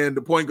 and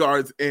the point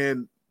guards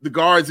and the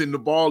guards and the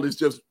ball is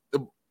just,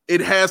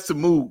 it has to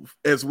move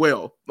as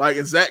well. Like,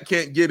 and Zach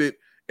can't get it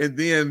and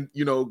then,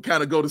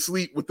 kind of go to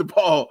sleep with the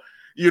ball.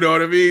 You know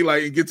what I mean?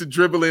 Like, it gets to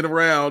dribbling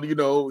around,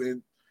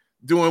 and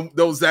doing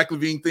those Zach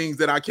LaVine things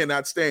that I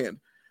cannot stand.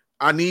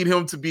 I need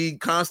him to be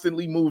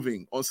constantly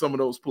moving on some of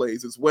those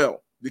plays as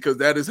well, because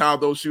that is how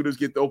those shooters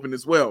get open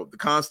as well. The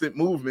constant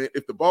movement.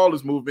 If the ball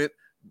is movement,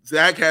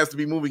 Zach has to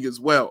be moving as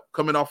well,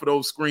 coming off of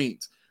those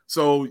screens.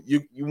 So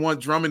you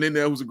want Drummond in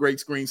there, who's a great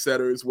screen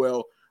setter as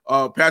well.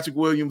 Patrick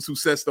Williams, who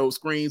sets those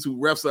screens, who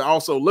refs are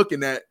also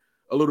looking at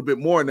a little bit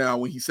more now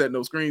when he's setting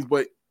those screens,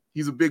 but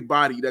he's a big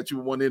body that you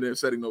want in there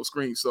setting those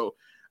screens. So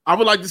I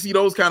would like to see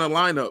those kind of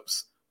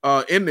lineups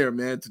in there,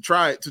 man, to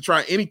try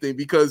anything,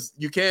 because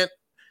you can't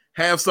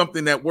have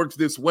something that works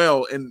this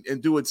well and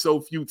do it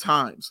so few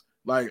times.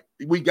 Like,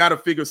 we got to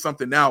figure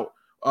something out,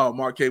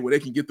 Marquet, where they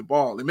can get the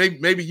ball.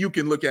 And maybe you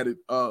can look at it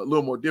a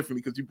little more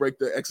differently, because you break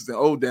the X's and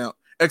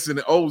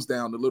O's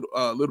down a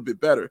little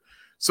bit better.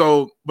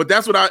 So, but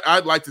that's what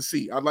I'd like to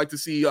see. I'd like to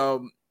see,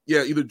 either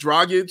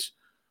Dragic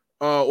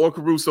or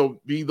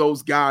Caruso be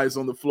those guys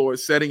on the floor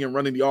setting and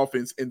running the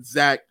offense, and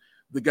Zach,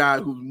 the guy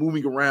who's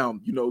moving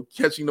around,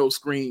 catching those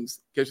screens,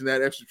 catching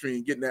that extra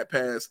screen, getting that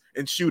pass,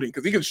 and shooting,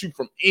 because he can shoot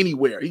from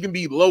anywhere. He can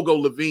be logo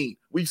LaVine.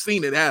 We've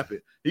seen it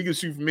happen. He can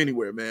shoot from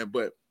anywhere, man.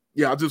 But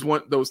yeah, I just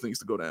want those things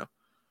to go down.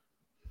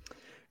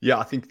 Yeah,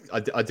 I think I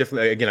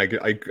definitely, again,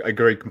 I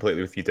agree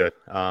completely with you, Dirk.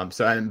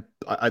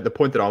 The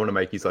point that I want to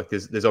make is, like,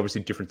 there's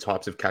obviously different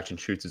types of catch and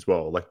shoots as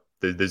well. Like,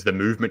 there's the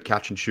movement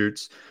catch and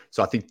shoots.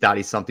 So I think that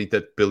is something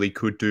that Billy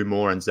could do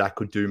more and Zach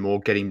could do more,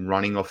 getting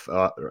running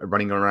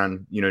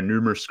around,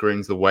 numerous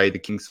screens, the way the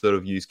Kings sort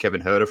of use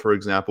Kevin Huerter, for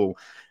example.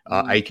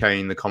 AK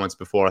in the comments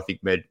before, I think,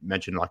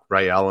 mentioned like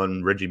Ray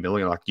Allen, Reggie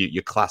Miller, like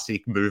your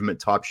classic movement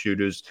type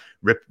shooters.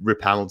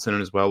 Rip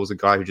Hamilton as well was a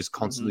guy who just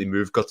constantly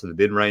moved, got to the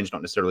mid range,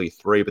 not necessarily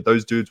 3, but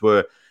those dudes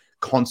were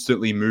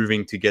constantly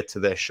moving to get to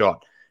their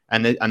shot.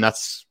 And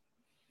that's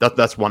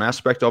one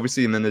aspect,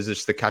 obviously. And then there's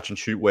just the catch and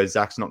shoot where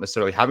Zach's not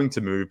necessarily having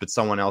to move, but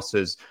someone else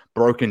has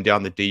broken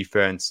down the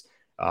defense,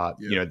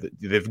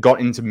 They've got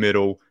into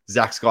middle.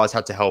 Zach's guys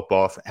had to help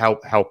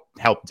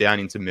down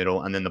into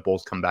middle, and then the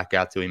balls come back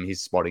out to him.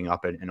 He's spotting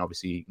up, and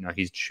obviously,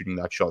 he's shooting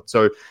that shot.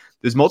 So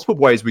there's multiple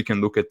ways we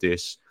can look at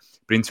this.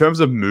 But in terms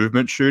of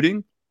movement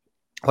shooting,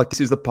 like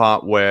this is the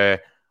part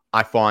where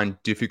I find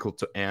difficult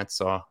to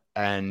answer,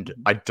 and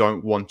I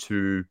don't want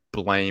to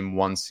blame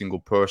one single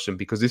person,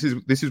 because this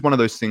is one of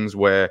those things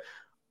where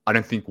I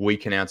don't think we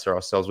can answer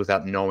ourselves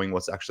without knowing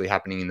what's actually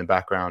happening in the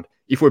background,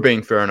 if we're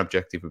being fair and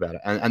objective about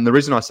it. And the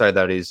reason I say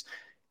that is,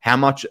 how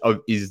much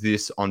is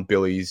this on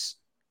Billy's,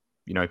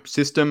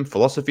 system,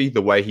 philosophy,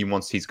 the way he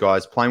wants his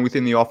guys playing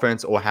within the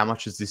offense, or how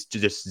much is this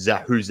just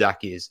who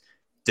Zach is?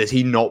 Does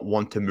he not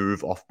want to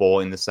move off ball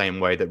in the same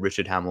way that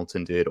Richard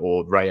Hamilton did,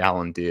 or Ray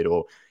Allen did,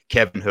 or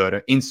Kevin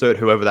Huerter? Insert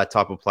whoever that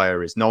type of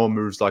player is. No one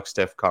moves like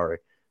Steph Curry,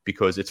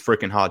 because it's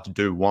freaking hard to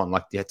do one.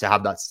 Like, to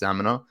have that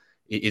stamina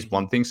is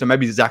one thing. So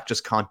maybe Zach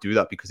just can't do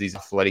that because he's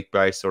athletic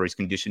base, or his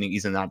conditioning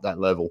isn't at that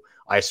level.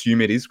 I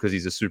assume it is because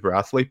he's a super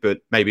athlete, but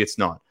maybe it's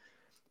not.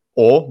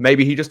 Or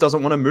maybe he just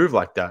doesn't want to move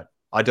like that.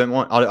 I don't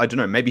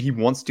know. Maybe he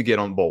wants to get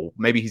on ball.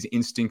 Maybe his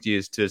instinct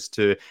is just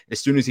to, as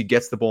soon as he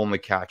gets the ball on the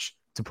catch,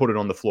 to put it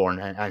on the floor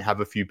and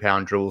have a few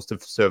pound drills to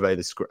survey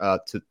the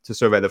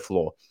survey the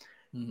floor.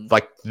 Mm-hmm.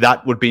 Like,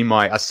 that would be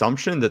my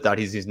assumption, that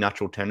is his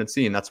natural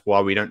tendency, and that's why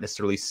we don't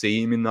necessarily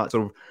see him in that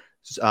sort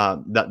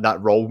of that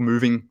role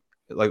moving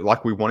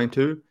like we want him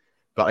to.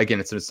 But again,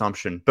 it's an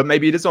assumption. But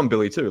maybe it is on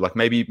Billy too. Like,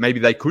 maybe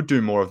they could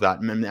do more of that.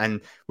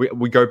 And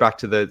we go back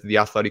to the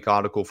Athletic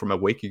article from a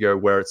week ago,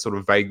 where it sort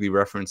of vaguely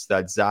referenced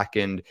that Zach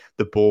and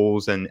the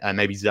Bulls and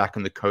maybe Zach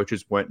and the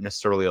coaches weren't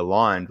necessarily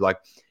aligned. Like,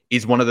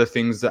 is one of the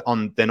things that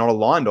they're not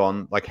aligned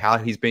on, like, how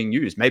he's being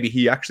used. Maybe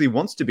he actually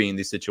wants to be in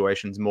these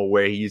situations more,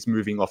 where he is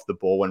moving off the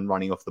ball and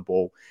running off the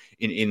ball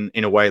in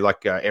a way,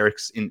 like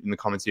Eric's in the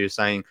comments here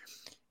saying,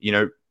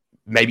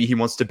 maybe he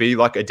wants to be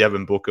like a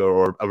Devin Booker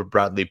or a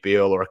Bradley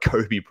Beal or a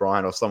Kobe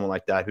Bryant or someone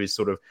like that, who's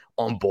sort of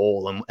on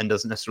ball and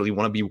doesn't necessarily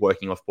want to be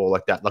working off ball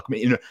like that, like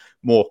in a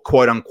more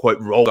quote unquote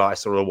role guy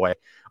sort of way.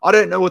 I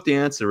don't know what the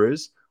answer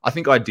is. I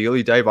think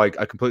ideally, Dave, I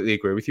completely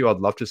agree with you. I'd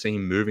love to see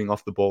him moving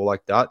off the ball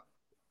like that.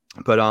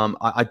 But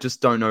I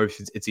just don't know if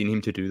it's in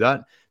him to do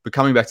that. But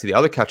coming back to the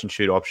other catch and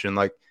shoot option,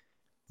 like,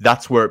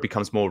 that's where it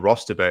becomes more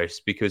roster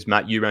based, because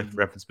Matt, you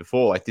referenced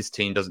before, like, this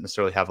team doesn't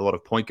necessarily have a lot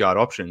of point guard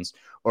options,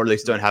 or at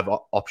least don't have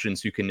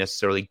options who can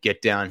necessarily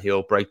get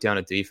downhill, break down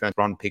a defense,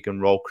 run pick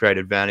and roll, create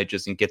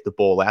advantages, and get the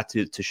ball out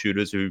to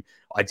shooters who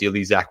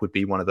ideally Zach would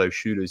be one of those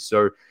shooters.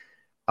 So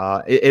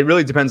it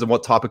really depends on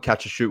what type of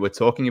catch and shoot we're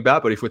talking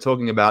about. But if we're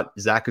talking about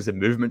Zach as a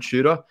movement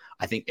shooter,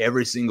 I think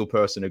every single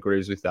person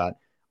agrees with that.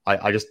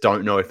 I just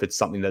don't know if it's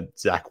something that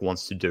Zach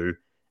wants to do.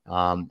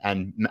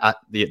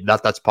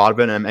 That's part of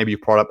it, and maybe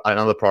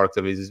another product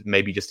of it is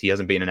maybe just he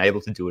hasn't been able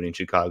to do it in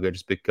Chicago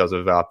just because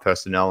of our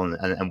personnel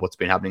and what's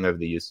been happening over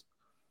the years.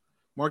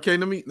 Marquez,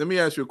 let me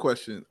ask you a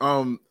question.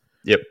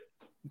 Yep.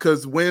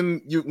 Because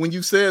when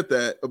you said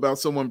that about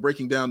someone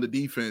breaking down the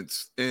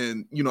defense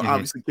and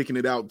obviously kicking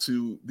it out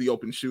to the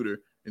open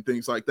shooter and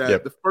things like that,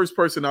 yep, the first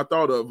person I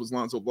thought of was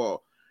Lonzo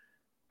Ball.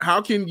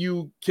 How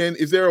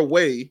is there a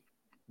way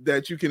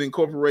that you can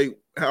incorporate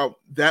how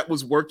that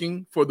was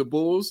working for the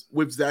Bulls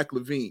with Zach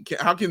LaVine?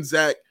 How can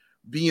Zach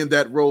be in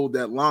that role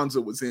that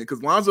Lonzo was in?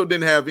 Because Lonzo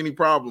didn't have any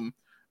problem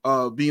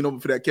being open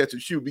for that catch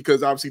and shoot,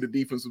 because obviously the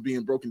defense was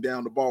being broken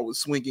down. The ball was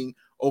swinging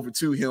over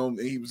to him,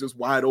 and he was just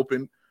wide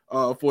open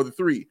for the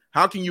three.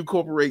 How can you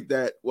incorporate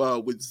that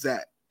with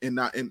Zach and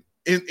not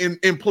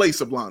in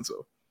place of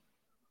Lonzo?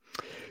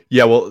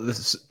 Yeah, well,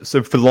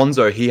 so for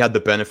Lonzo, he had the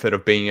benefit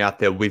of being out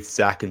there with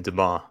Zach and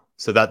DeMar.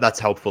 So that's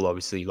helpful,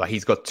 obviously. Like,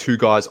 he's got two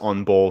guys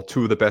on ball,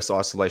 two of the best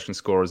isolation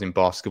scorers in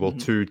basketball,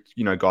 two,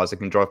 guys that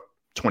can drop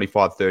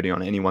 25, 30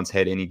 on anyone's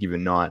head any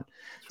given night.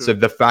 Sure. So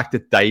the fact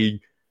that they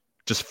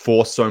just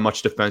force so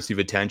much defensive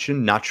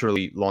attention,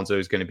 naturally, Lonzo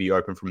is going to be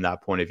open from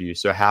that point of view.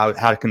 So how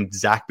can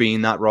Zach be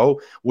in that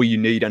role? Well, you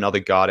need another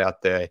guard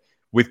out there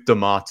with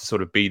DeMar to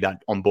sort of be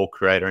that on-ball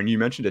creator. And you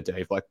mentioned it,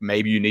 Dave, like,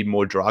 maybe you need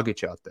more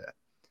Dragic out there.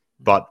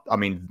 But, I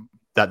mean,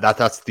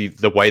 that's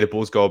the way the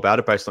Bulls go about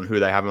it based on who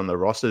they have on the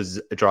rosters.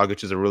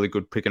 Dragic is a really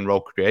good pick and roll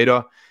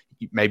creator.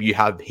 Maybe you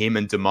have him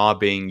and DeMar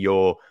being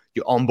your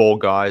on-ball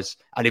guys.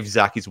 And if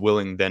Zach is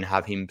willing, then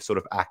have him sort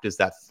of act as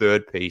that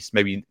third piece.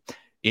 Maybe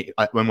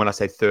when I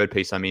say third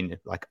piece, I mean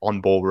like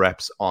on-ball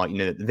reps on,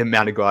 the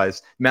amount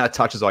of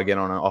touches I get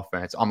on an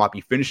offense. I might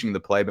be finishing the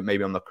play, but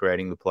maybe I'm not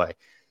creating the play.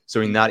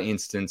 So in that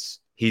instance,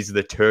 he's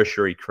the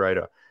tertiary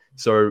creator.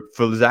 So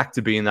for Zach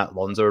to be in that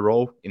Lonzo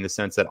role, in the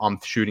sense that I'm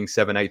shooting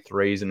 7-8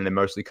 threes and they're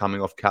mostly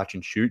coming off catch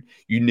and shoot,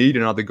 you need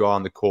another guy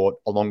on the court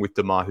along with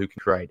DeMar who can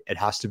create. It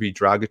has to be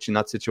Dragic in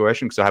that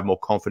situation, because I have more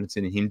confidence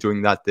in him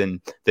doing that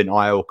than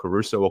Io or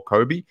Caruso or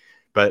Kobe.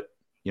 But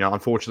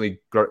unfortunately,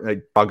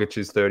 Dragic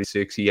is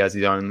 36. He has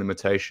his own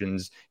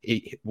limitations.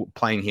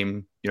 Playing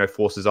him,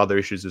 forces other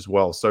issues as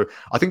well. So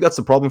I think that's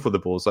the problem for the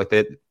Bulls. Like,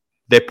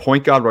 their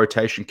point guard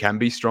rotation can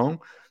be strong,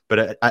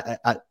 but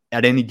at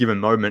any given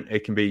moment,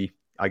 it can be,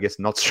 I guess,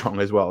 not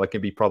strong as well. It can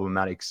be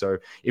problematic. So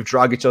if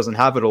Dragic doesn't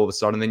have it all of a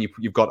sudden, then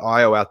you've got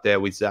Io out there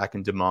with Zach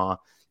and DeMar.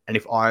 And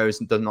if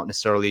Io's not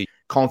necessarily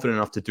confident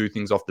enough to do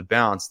things off the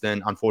bounce,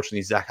 then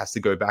unfortunately Zach has to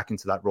go back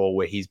into that role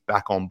where he's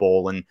back on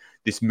ball, and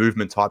this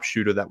movement type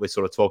shooter that we're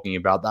sort of talking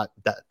about,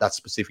 that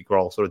specific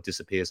role sort of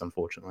disappears,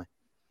 unfortunately.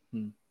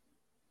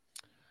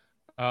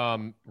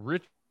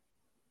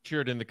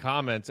 Richard in the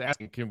comments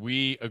asking, can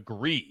we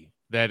agree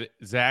that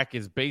Zach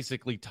is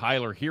basically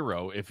Tyler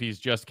Hero if he's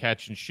just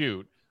catch and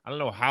shoot? I don't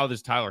know how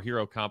this Tyler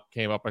Hero comp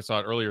came up. I saw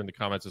it earlier in the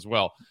comments as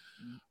well.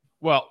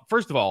 Well,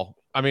 first of all,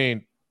 I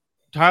mean,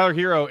 Tyler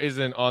Hero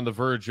isn't on the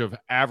verge of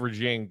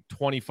averaging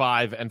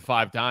 25 and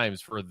 5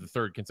 dimes for the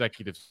third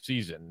consecutive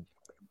season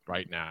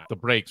right now. The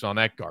brakes on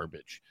that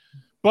garbage.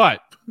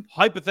 But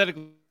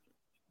hypothetically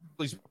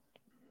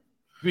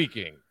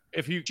speaking,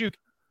 if you shoot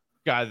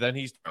guy, then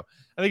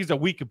I think it's a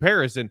weak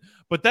comparison.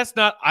 But that's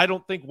not, I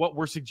don't think, what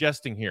we're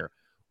suggesting here.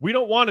 We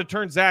don't want to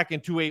turn Zach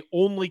into a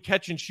only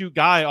catch and shoot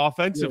guy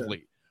offensively.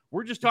 Yeah,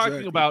 we're just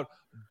talking about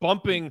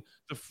bumping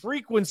the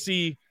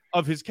frequency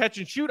of his catch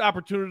and shoot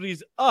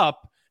opportunities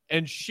up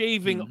and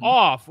shaving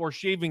off or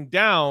shaving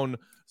down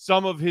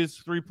some of his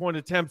 3-point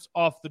attempts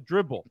off the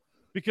dribble,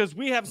 because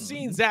we have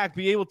seen Zach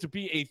be able to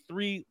be a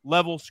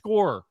 3-level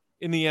scorer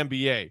in the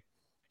NBA.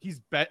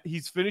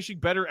 He's finishing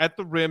better at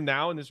the rim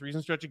now in this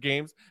recent stretch of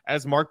games,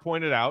 as Mark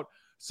pointed out.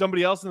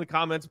 Somebody else in the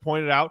comments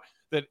pointed out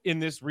that in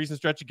this recent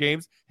stretch of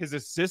games, his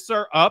assists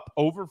are up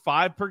over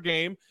 5 per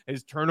game.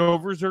 His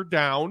turnovers are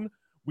down.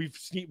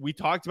 We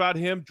talked about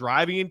him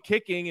driving and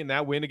kicking in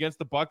that win against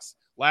the Bucks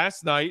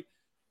last night.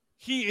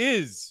 He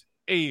is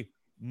a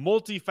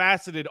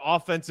multifaceted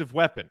offensive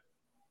weapon.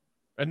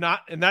 And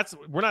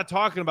we're not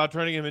talking about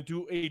turning him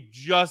into a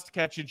just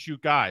catch and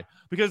shoot guy,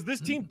 because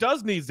this team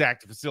does need Zach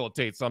to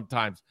facilitate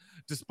sometimes,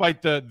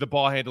 despite the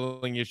ball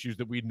handling issues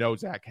that we know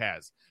Zach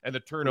has and the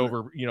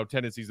turnover,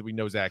 tendencies that we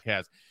know Zach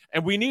has.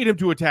 And we need him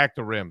to attack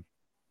the rim,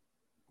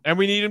 and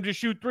we need him to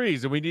shoot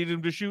threes, and we need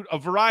him to shoot a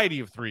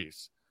variety of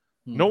threes.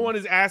 No one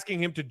is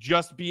asking him to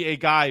just be a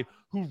guy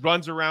who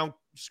runs around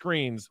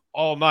screens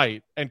all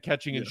night and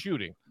catching and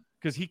shooting,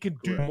 because he can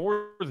do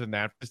more than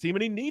that for this team,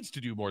 and he needs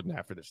to do more than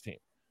that for this team.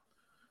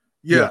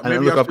 Yeah,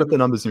 and look, I've got the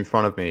numbers in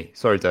front of me.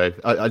 Sorry, Dave.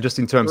 I just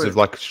in terms of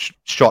like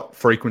shot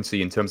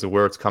frequency, in terms of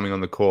where it's coming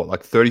on the court,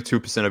 like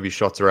 32% of his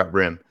shots are at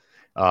rim,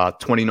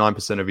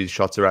 29% of his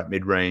shots are at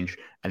mid-range,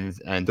 and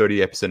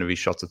 38% of his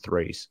shots are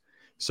threes.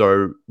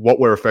 So what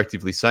we're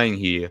effectively saying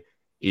here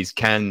is,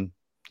 can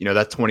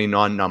that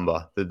 29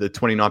 number, the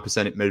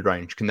 29% at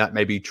mid-range, can that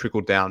maybe trickle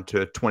down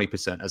to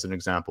 20% as an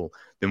example?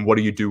 Then what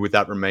do you do with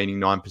that remaining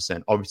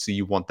 9%? Obviously,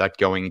 you want that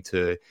going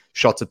into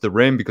shots at the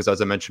rim, because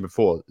as I mentioned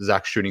before,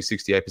 Zach's shooting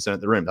 68%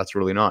 at the rim. That's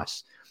really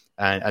nice.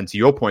 And to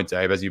your point,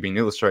 Dave, as you've been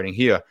illustrating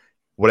here,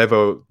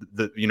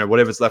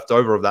 whatever's left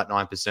over of that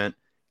 9%,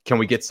 can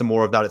we get some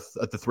more of that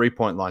at the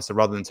 3-point line? So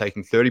rather than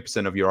taking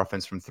 30% of your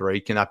offense from 3,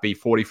 can that be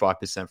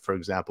 45%, for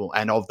example?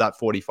 And of that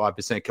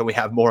 45%, can we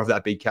have more of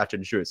that be catch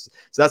and shoots?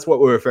 So that's what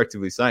we're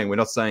effectively saying. We're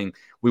not saying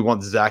we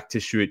want Zach to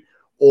shoot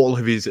all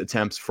of his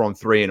attempts from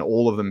 3 and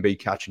all of them be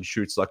catch and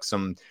shoots like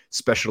some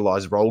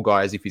specialized role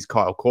guy as if he's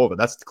Kyle Korver.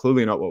 That's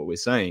clearly not what we're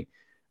saying.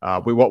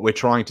 What we're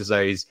trying to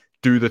say is,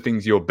 do the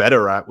things you're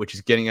better at, which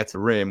is getting at the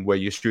rim, where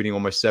you're shooting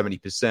almost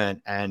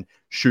 70%, and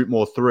shoot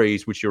more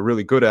threes, which you're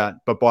really good at.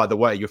 But by the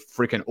way, you're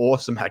freaking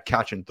awesome at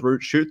catch and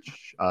shoot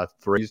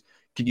threes.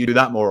 Can you do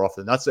that more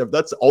often? That's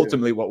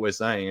ultimately what we're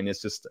saying, and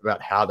it's just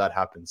about how that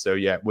happens. So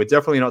yeah, we're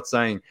definitely not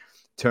saying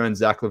turn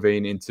Zach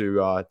LaVine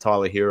into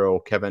Tyler Hero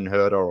or Kevin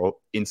Huerter, or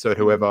insert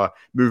whoever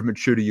movement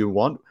shooter you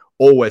want.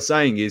 All we're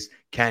saying is,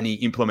 can he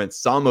implement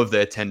some of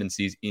their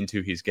tendencies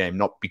into his game,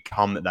 not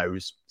become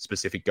those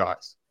specific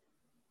guys?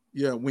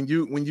 Yeah, when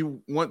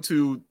you want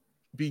to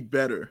be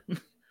better,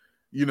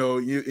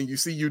 you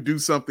see you do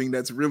something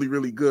that's really,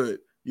 really good,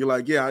 you're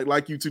like, yeah, I'd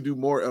like you to do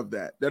more of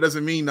that. That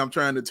doesn't mean I'm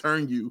trying to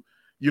turn you,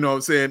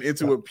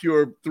 into a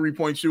pure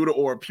 3-point shooter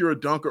or a pure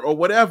dunker or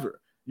whatever.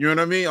 You know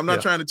what I mean? I'm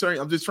not trying to turn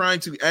you. I'm just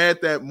trying to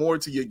add that more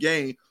to your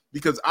game,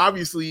 because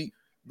obviously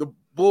the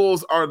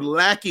Bulls are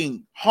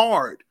lacking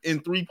hard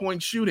in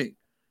 3-point shooting.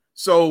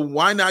 So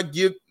why not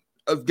give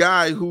a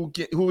guy who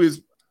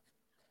is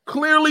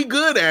clearly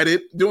good at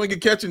it, doing a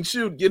catch and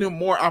shoot, get him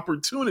more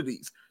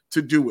opportunities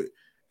to do it,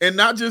 and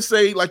not just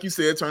say, like you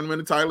said, turn him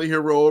into Tyler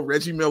Hero,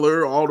 Reggie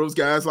Miller, all those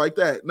guys like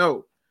that.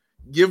 No,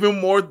 give him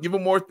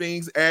more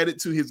things added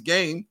to his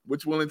game,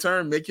 which will in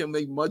turn make him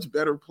a much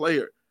better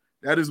player.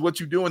 That is what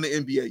you do in the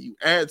NBA. You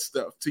add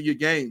stuff to your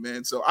game,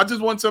 man. So I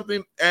just want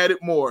something added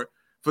more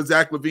for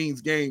Zach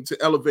LaVine's game to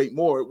elevate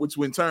more, which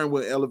in turn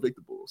will elevate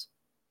the Bulls.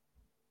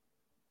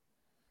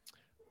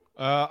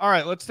 All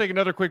right, let's take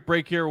another quick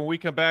break here. When we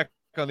come back,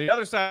 on the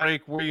other side of the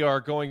break, we are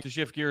going to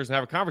shift gears and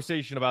have a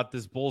conversation about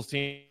this Bulls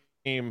team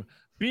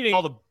beating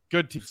all the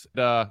good teams,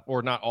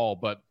 or not all,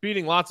 but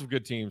beating lots of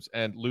good teams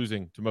and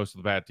losing to most of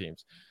the bad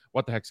teams.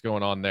 What the heck's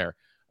going on there?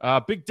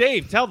 Big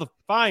Dave, tell the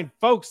fine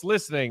folks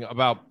listening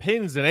about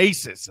Pins and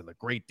Aces and the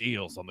great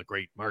deals on the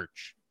great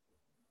merch.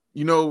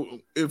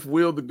 If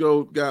Will the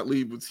Goat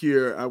Gottlieb was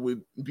here, I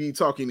would be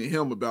talking to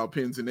him about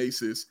Pins and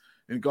Aces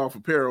and golf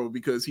apparel,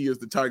 because he is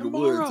the Tiger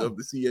Woods of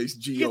the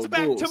CHGO He gets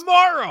back Bulls.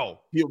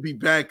 tomorrow. He'll be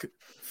back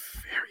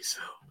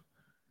so.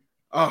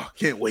 Oh,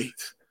 can't wait.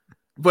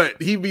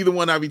 But he'd be the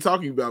one I'd be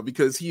talking about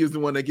because he is the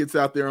one that gets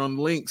out there on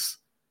links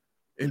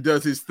and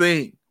does his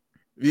thing.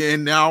 Yeah,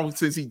 and now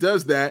since he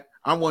does that,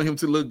 I want him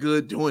to look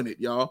good doing it,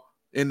 y'all.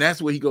 And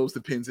that's where he goes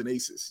to Pins and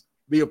Aces,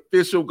 the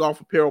official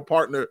golf apparel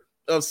partner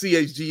of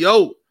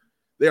CHGO.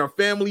 They are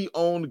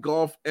family-owned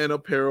golf and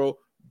apparel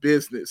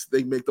business.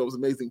 They make those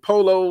amazing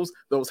polos,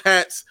 those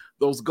hats,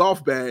 those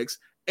golf bags,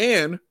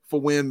 and for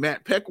when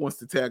Matt Peck wants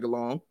to tag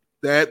along,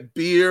 that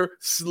beer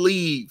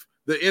sleeve,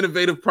 the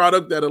innovative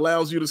product that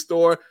allows you to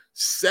store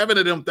 7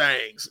 of them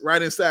things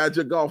right inside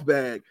your golf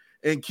bag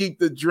and keep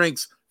the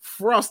drinks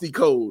frosty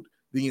cold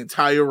the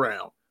entire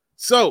round.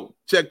 So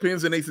check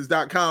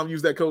pinsandaces.com,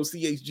 use that code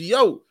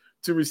CHGO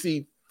to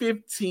receive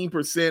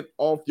 15%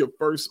 off your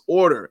first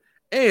order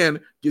and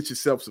get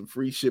yourself some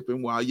free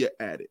shipping while you're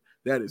at it.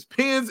 That is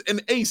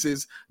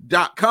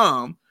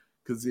pinsandaces.com,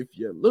 because if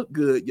you look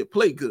good, you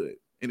play good.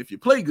 And if you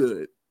play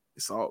good,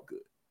 it's all good.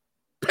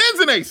 Pins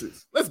and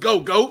Aces. Let's go,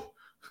 GOAT.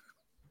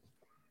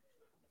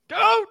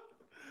 GOAT!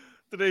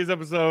 Today's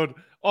episode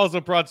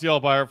also brought to you all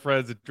by our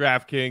friends at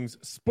DraftKings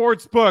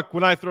Sportsbook.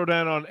 When I throw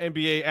down on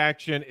NBA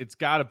action, it's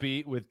got to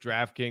be with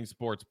DraftKings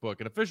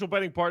Sportsbook, an official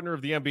betting partner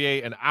of the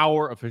NBA and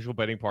our official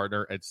betting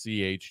partner at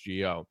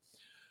CHGO.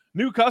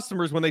 New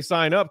customers, when they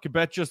sign up, can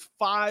bet just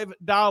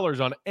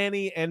 $5 on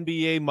any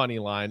NBA money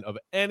line of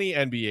any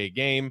NBA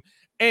game.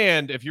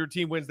 And if your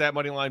team wins that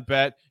money line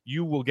bet,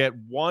 you will get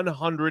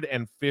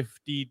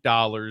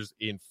 $150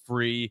 in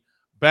free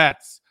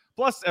bets.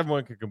 Plus,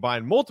 everyone can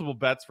combine multiple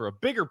bets for a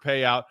bigger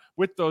payout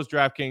with those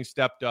DraftKings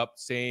stepped-up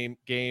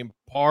same-game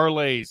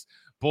parlays.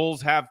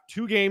 Bulls have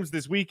 2 games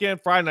this weekend,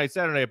 Friday night,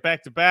 Saturday night,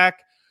 back-to-back.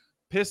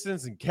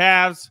 Pistons and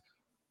Cavs.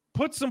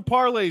 Put some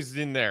parlays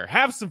in there.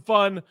 Have some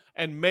fun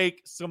and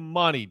make some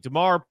money.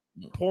 DeMar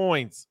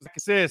points,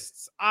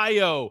 assists,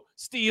 IO,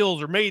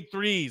 steals, or made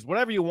threes,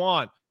 whatever you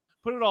want.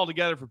 Put it all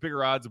together for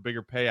bigger odds and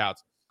bigger payouts.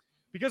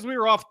 Because we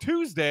were off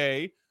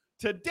Tuesday,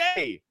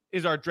 today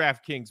is our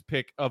DraftKings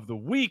pick of the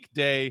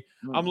weekday.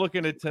 I'm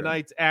looking at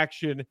tonight's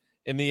action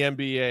in the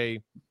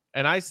NBA,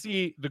 and I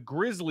see the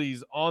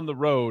Grizzlies on the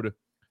road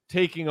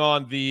taking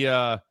on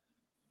the,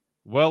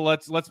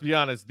 let's be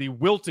honest, the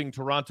wilting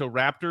Toronto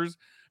Raptors.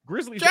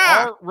 Grizzlies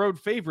are road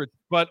favorites,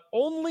 but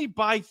only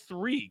by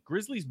 3.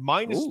 Grizzlies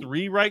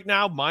 -3 right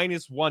now,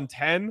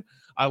 -110.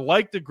 I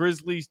like the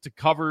Grizzlies to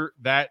cover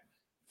that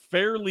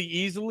fairly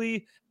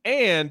easily.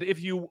 And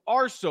if you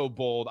are so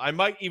bold, I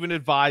might even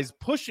advise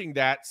pushing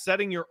that,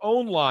 setting your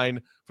own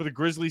line for the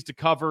Grizzlies to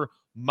cover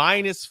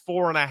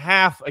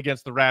 -4.5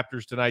 against the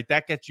Raptors tonight.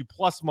 That gets you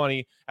plus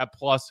money at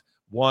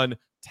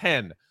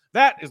 +110.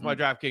 That is my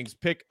DraftKings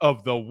pick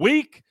of the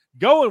week.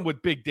 Going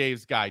with Big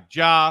Dave's guy,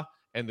 Ja,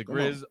 and the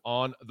Grizz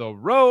on the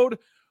road.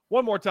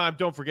 One more time,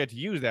 don't forget to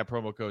use that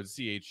promo code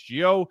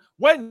CHGO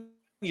when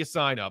you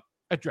sign up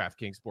at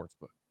DraftKings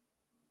Sportsbook.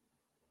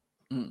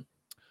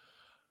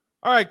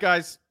 All right,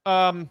 guys.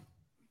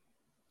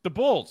 The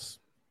Bulls.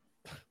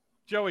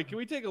 Joey, can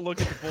we take a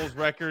look at the Bulls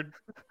record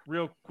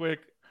real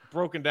quick,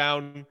 broken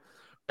down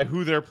at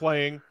who they're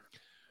playing?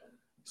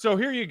 So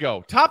here you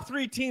go. Top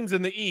 3 teams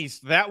in the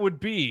East, that would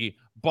be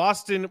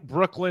Boston,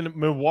 Brooklyn,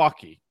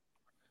 Milwaukee.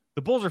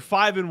 The Bulls are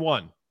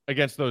 5-1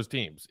 against those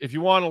teams. If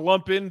you want to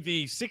lump in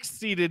the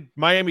 6th-seeded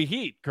Miami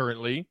Heat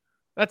currently,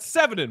 that's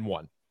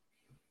 7-1.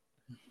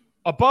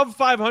 Above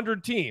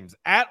 500 teams,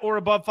 at or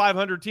above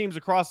 500 teams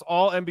across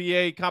all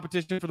NBA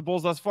competition for the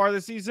Bulls thus far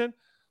this season,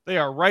 they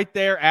are right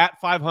there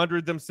at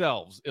 500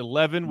 themselves.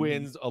 11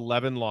 wins,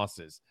 11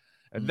 losses.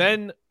 And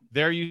then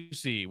there you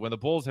see, when the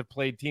Bulls have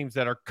played teams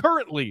that are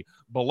currently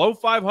below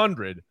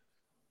 500,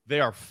 they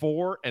are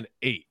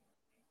 4-8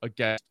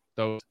 against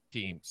those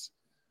teams.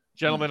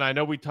 Gentlemen, I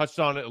know we touched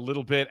on it a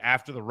little bit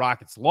after the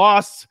Rockets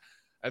loss,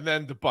 and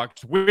then the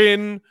Bucks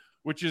win,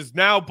 which is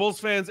now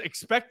Bulls fans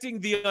expecting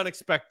the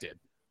unexpected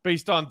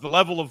based on the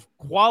level of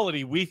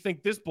quality we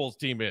think this Bulls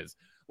team is.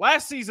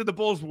 Last season, the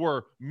Bulls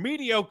were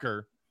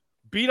mediocre,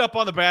 beat up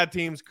on the bad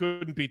teams,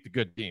 couldn't beat the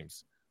good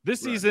teams.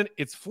 This season,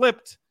 it's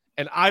flipped,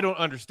 and I don't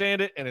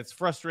understand it, and it's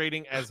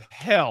frustrating as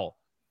hell.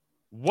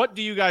 What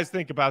do you guys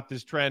think about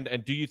this trend,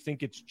 and do you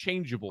think it's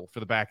changeable for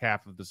the back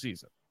half of the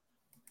season?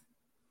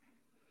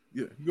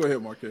 Yeah, go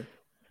ahead, Marquez.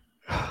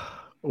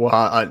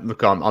 Well,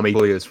 look, I'm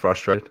equally as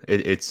frustrated.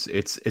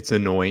 It's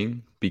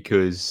annoying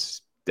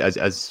because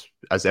as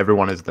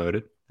everyone has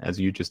noted, as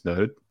you just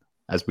noted,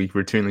 as we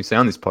routinely say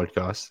on this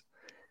podcast,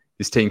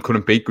 this team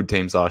couldn't beat good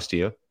teams last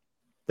year.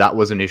 That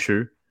was an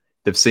issue.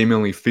 They've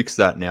seemingly fixed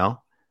that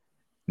now.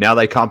 Now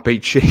they can't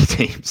beat shitty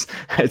teams.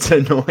 It's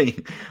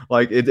annoying.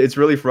 Like it's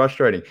really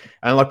frustrating.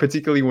 And like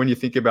particularly when you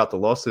think about the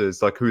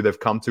losses, like who they've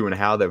come to and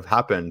how they've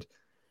happened.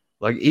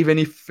 Like even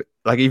if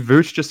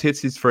Vooch just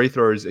hits his free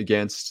throws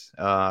against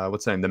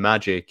the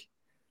Magic,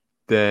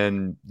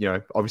 then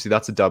obviously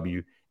that's a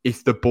W.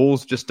 If the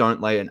Bulls just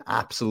don't lay an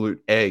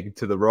absolute egg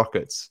to the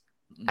Rockets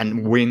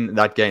and win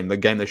that game, the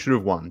game they should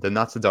have won, then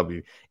that's a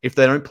W. If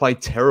they don't play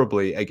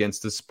terribly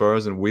against the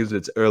Spurs and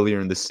Wizards earlier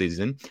in the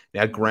season,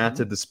 now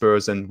granted the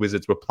Spurs and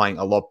Wizards were playing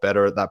a lot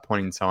better at that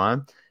point in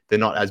time, they're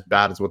not as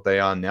bad as what they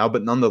are now,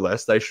 but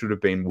nonetheless, they should have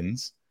been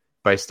wins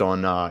based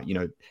on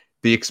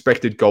the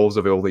expected goals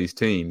of all these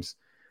teams.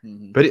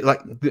 Mm-hmm.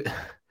 But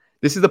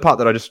this is the part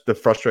that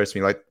frustrates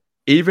me. Like,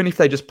 even if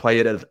they just play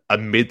it at a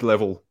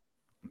mid-level,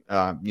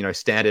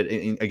 standard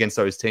against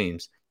those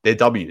teams, they're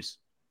W's.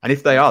 And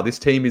if they are, this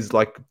team is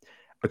like,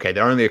 okay,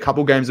 they're only a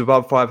couple games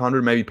above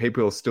 500. Maybe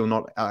people are still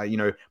not,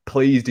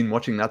 pleased in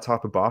watching that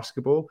type of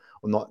basketball,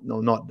 or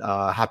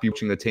not happy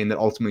watching the team that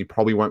ultimately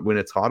probably won't win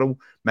a title.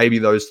 Maybe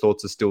those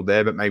thoughts are still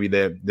there, but maybe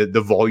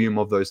the volume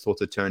of those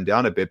thoughts are turned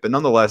down a bit. But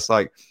nonetheless,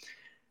 like,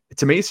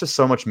 to me, it's just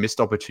so much missed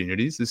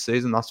opportunities this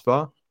season thus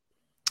far.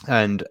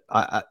 And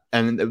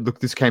look,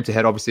 this came to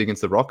head obviously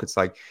against the Rockets.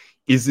 Like,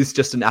 is this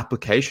just an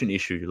application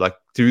issue? Like,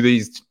 do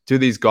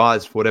these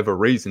guys, for whatever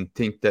reason,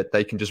 think that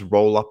they can just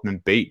roll up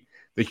and beat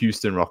the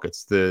Houston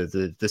Rockets,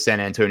 the San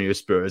Antonio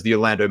Spurs, the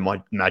Orlando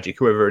Magic,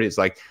 whoever it is?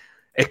 Like,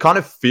 it kind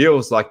of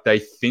feels like they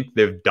think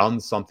they've done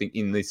something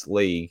in this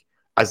league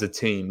as a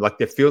team. Like,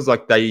 it feels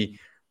like they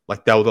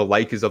were the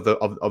Lakers of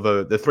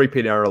the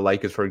three-peat era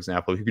Lakers, for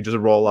example, who could just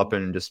roll up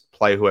and just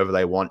play whoever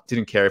they want.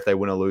 Didn't care if they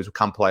win or lose.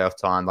 Come playoff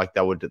time, like,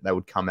 they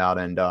would come out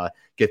and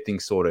get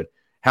things sorted.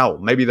 Hell,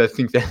 maybe they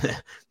think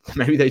that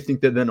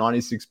they're the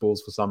 96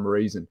 Bulls for some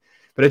reason.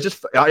 But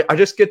I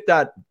just get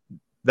that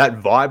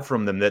vibe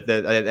from them that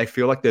they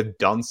feel like they've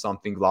done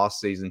something last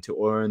season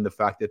to earn the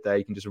fact that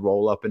they can just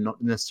roll up and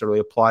not necessarily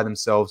apply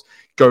themselves,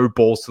 go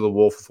balls to the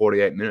wall for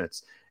 48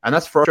 minutes. And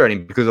that's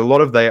frustrating because a lot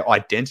of their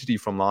identity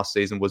from last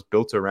season was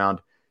built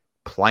around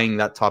playing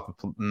that type of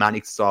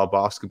manic style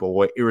basketball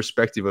where,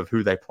 irrespective of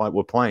who they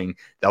were playing,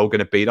 they were going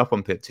to beat up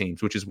on pit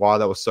teams, which is why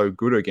they were so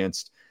good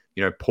against,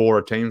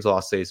 poorer teams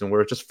last season,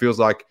 where it just feels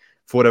like,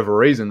 for whatever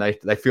reason, they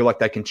feel like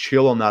they can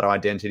chill on that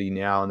identity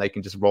now and they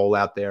can just roll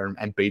out there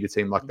and beat a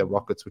team like the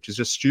Rockets, which is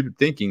just stupid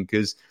thinking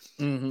because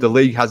the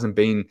league hasn't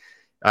been,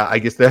 I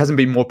guess there hasn't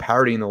been more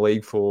parity in the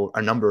league for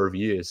a number of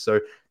years. So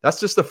that's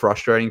just the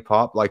frustrating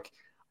part. Like,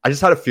 I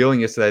just had a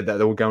feeling yesterday that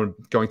they were going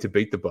to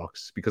beat the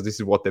Bucks because this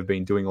is what they've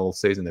been doing all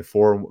season. They're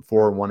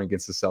 4-1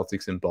 against the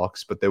Celtics and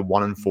Bucks, but they're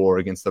 1-4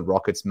 against the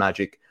Rockets,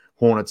 Magic,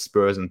 Hornets,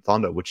 Spurs, and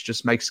Thunder, which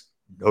just makes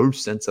no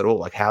sense at all.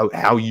 Like,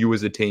 how you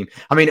as a team,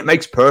 I mean, it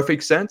makes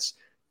perfect sense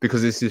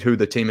because this is who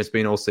the team has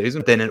been all season.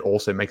 But then it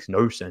also makes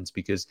no sense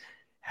because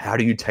how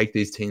do you take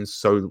these teams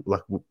so,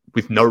 like,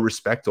 with no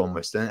respect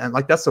almost? And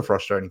like, that's the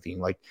frustrating thing.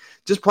 Like,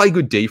 just play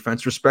good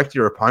defense, respect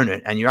your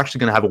opponent, and you're actually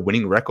going to have a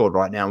winning record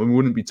right now. We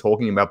wouldn't be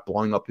talking about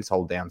blowing up this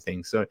whole damn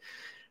thing. So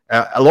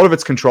a lot of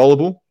it's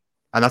controllable,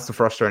 and that's the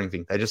frustrating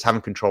thing. They just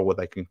haven't controlled what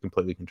they can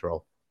completely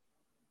control.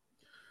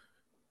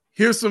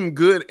 Here's some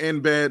good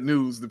and bad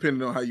news,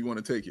 depending on how you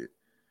want to take it.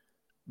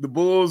 The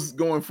Bulls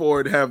going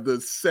forward have the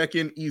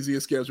second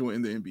easiest schedule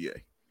in the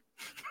NBA.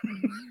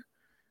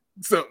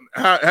 So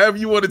however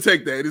you want to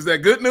take that. Is that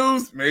good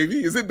news?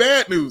 Maybe. Is it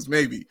bad news?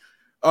 Maybe.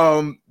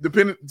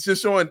 Depending,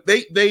 just showing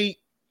they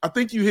I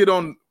think you hit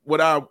on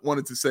what I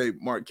wanted to say,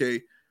 Mark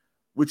K,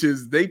 which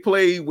is they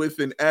play with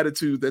an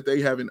attitude that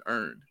they haven't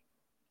earned.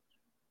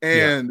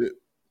 And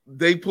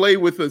they play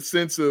with a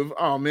sense of,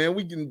 oh man,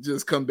 we can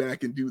just come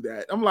back and do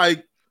that. I'm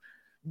like,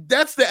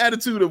 that's the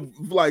attitude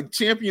of like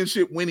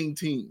championship winning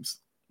teams.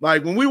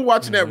 Like when we were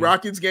watching that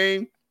Rockets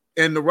game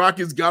and the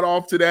Rockets got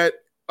off to that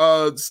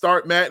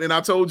start, Matt, and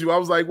I told you, I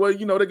was like, well,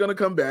 they're going to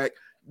come back.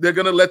 They're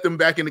going to let them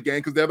back in the game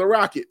because they're the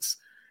Rockets.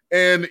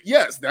 And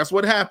yes, that's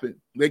what happened.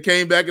 They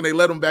came back and they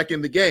let them back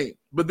in the game.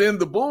 But then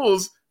the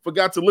Bulls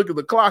forgot to look at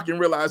the clock and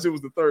realize it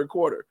was the third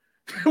quarter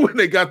when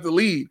they got the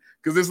lead,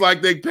 because it's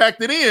like they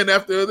packed it in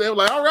after they were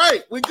like, all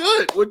right, we're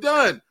good. We're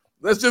done.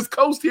 Let's just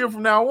coast here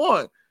from now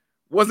on.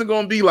 Wasn't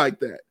going to be like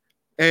that.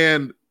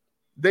 And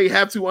they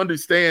have to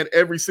understand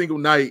every single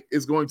night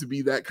is going to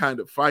be that kind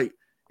of fight.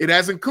 It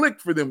hasn't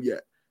clicked for them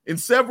yet. In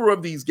several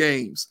of these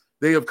games,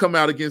 they have come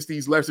out against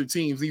these lesser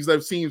teams. These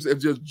lesser teams have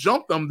just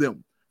jumped on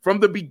them from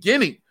the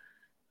beginning.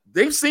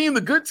 They've seen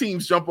the good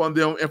teams jump on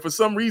them, and for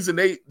some reason,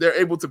 they're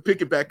able to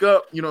pick it back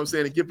up,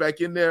 and get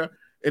back in there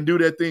and do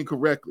that thing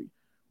correctly.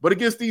 But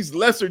against these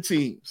lesser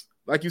teams,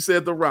 like you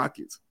said, the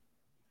Rockets,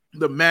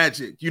 the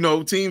Magic,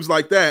 teams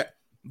like that,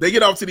 they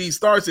get off to these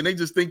starts and they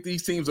just think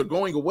these teams are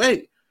going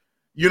away,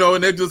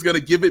 and they're just going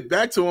to give it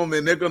back to them,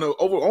 and they're going to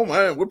oh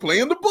man, we're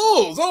playing the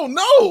Bulls. Oh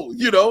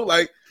no,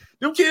 like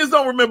them kids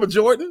don't remember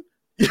Jordan.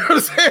 You know what I'm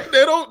saying?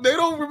 They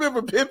don't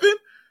remember Pippen.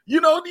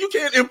 You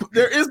can't.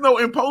 There is no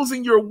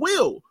imposing your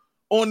will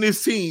on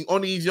this team, on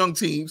these young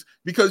teams,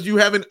 because you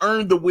haven't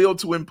earned the will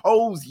to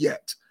impose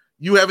yet.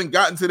 You haven't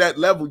gotten to that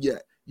level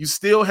yet. You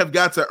still have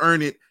got to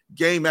earn it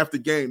game after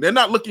game. They're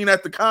not looking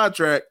at the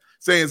contract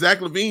saying Zach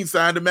LaVine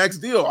signed a max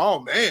deal. Oh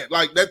man,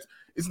 like that's,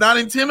 it's not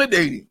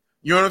intimidating.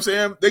 You know what I'm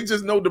saying? They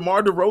just know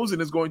DeMar DeRozan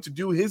is going to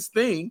do his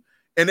thing,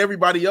 and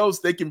everybody else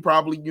they can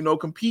probably,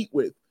 compete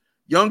with.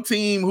 Young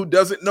team who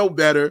doesn't know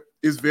better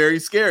is very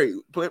scary.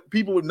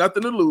 People with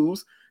nothing to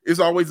lose is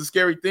always a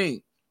scary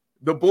thing.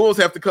 The Bulls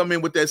have to come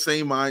in with that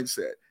same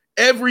mindset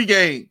every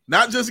game,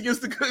 not just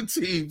against the good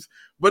teams,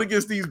 but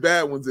against these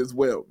bad ones as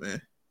well,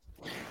 man.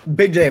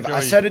 Big Dave, I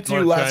said it to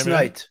you last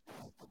night.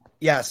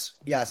 Yes.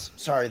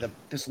 Sorry,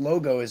 this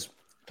logo is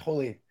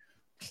totally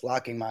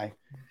blocking my,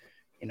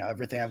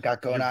 everything I've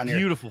got going on here.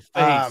 Beautiful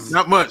face.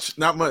 Not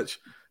much.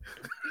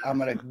 I'm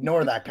going to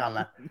ignore that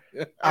comment.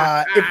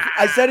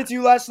 I said it to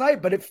you last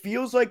night, but it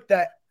feels like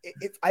that.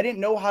 I didn't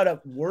know how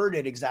to word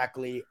it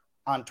exactly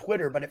on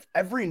Twitter, but if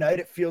every night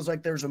it feels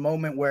like there's a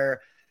moment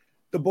where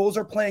the Bulls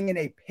are playing in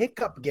a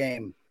pickup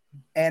game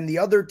and the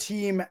other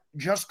team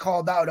just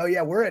called out, oh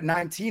yeah, we're at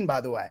 19,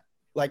 by the way.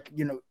 Like,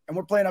 and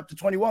we're playing up to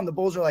 21. The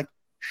Bulls are like,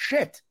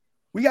 shit,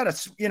 we got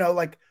to,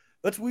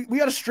 we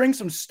got to string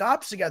some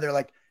stops together.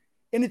 Like,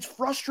 and it's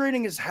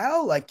frustrating as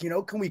hell. Like,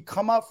 can we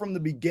come out from the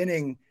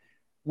beginning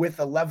with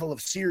a level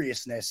of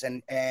seriousness?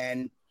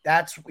 And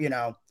that's,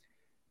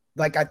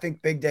 like, I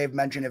think Big Dave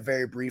mentioned it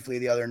very briefly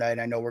the other night.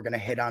 I know we're going to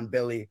hit on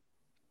Billy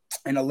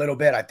in a little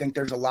bit. I think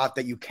there's a lot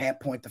that you can't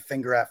point the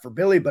finger at for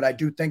Billy, but I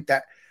do think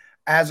that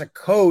as a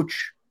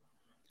coach,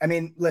 I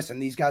mean, listen,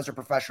 these guys are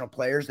professional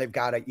players. They've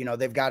got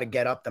to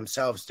get up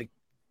themselves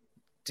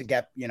to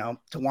get,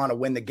 to want to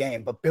win the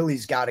game, but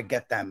Billy's got to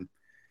get them,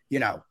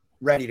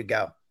 ready to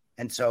go.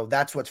 And so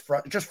that's what's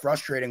just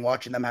frustrating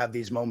watching them have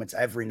these moments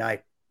every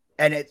night.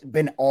 And it's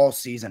been all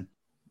season.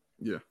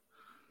 Yeah.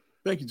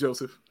 Thank you,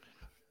 Joseph.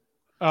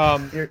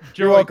 You're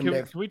Joey, welcome, can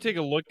Dave. we take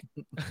a look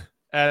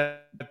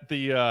at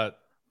the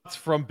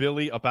from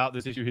Billy about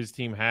this issue his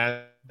team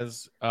has?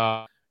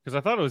 Because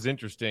I thought it was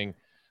interesting.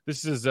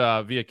 This is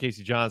via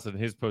Casey Johnson,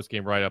 his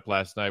post-game write-up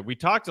last night. We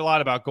talked a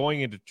lot about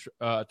going into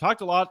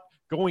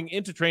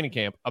training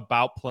camp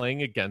about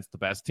playing against the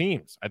best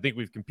teams. I think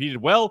we've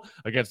competed well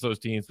against those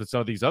teams, but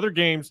some of these other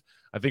games,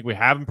 I think we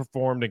haven't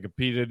performed and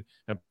competed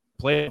and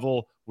played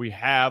level we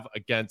have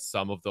against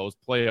some of those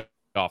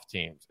playoff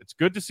teams. It's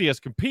good to see us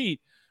compete.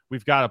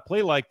 We've got to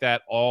play like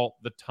that all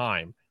the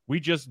time. We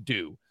just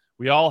do.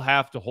 We all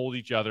have to hold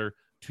each other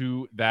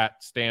to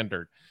that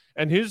standard.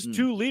 And his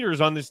two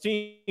leaders on this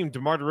team,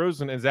 DeMar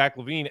DeRozan and Zach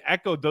LaVine,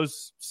 echoed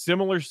those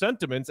similar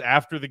sentiments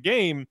after the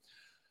game.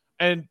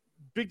 And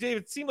Big Dave,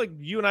 it seemed like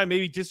you and I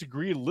maybe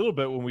disagreed a little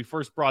bit when we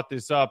first brought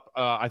this up,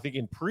 I think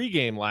in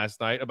pregame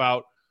last night,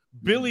 about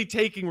Billy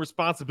taking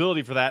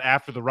responsibility for that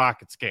after the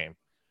Rockets game.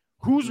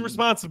 Whose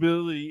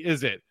responsibility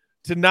is it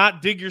to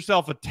not dig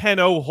yourself a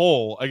 10-0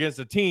 hole against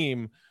a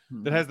team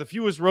that has the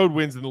fewest road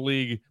wins in the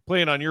league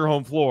playing on your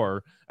home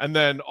floor, and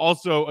then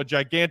also a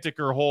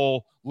giganticer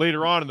hole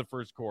later on in the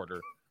first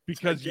quarter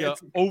because you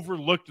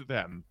overlooked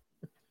them?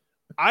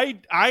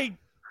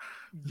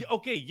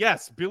 Okay,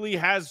 yes, Billy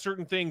has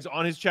certain things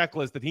on his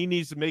checklist that he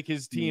needs to make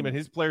his team and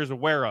his players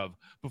aware of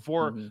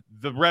before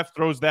the ref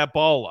throws that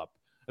ball up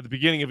at the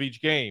beginning of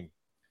each game.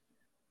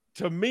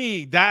 To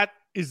me, that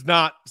is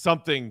not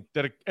something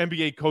that an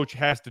NBA coach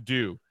has to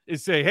do,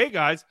 is say, hey,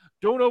 guys,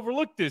 don't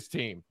overlook this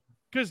team.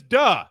 Because,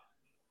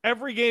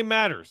 every game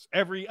matters.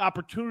 Every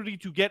opportunity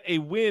to get a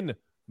win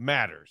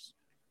matters.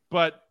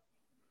 But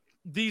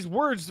these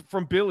words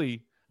from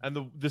Billy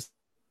and the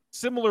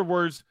similar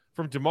words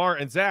from DeMar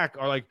and Zach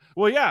are like,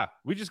 well, yeah,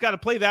 we just got to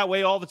play that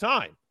way all the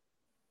time.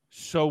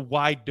 So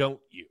why don't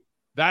you?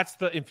 That's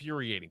the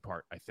infuriating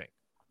part, I think.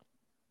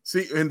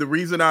 See, and the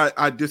reason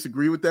I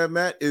disagree with that,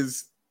 Matt,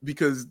 is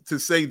because to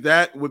say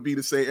that would be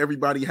to say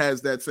everybody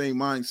has that same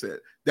mindset.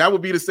 That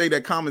would be to say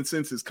that common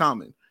sense is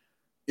common,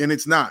 and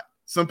it's not.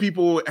 Some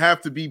people have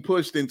to be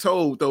pushed and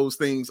told those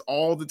things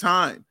all the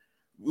time.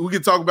 We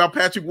can talk about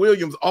Patrick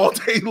Williams all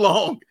day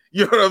long.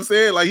 You know what I'm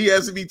saying? Like, he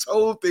has to be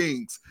told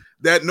things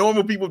that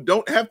normal people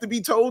don't have to be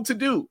told to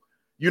do.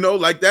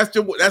 Like that's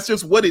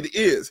just what it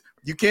is.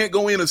 You can't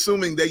go in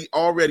assuming they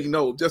already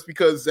know just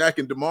because Zach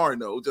and DeMar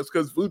know, just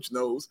because Vooch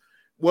knows.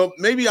 Well,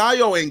 maybe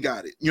Ayo ain't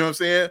got it. You know what I'm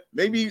saying?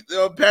 Maybe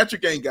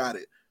Patrick ain't got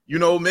it.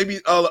 Maybe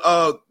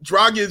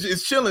Dragic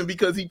is chilling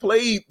because he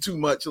played too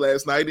much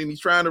last night and he's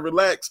trying to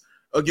relax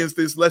against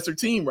this lesser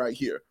team right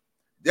here.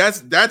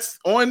 That's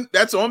on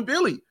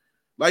Billy.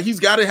 Like, he's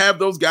got to have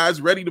those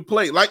guys ready to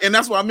play. Like, and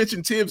that's why I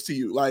mentioned Tibbs to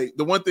you. Like,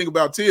 the one thing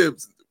about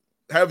Tibbs,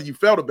 however you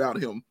felt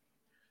about him,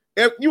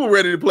 you were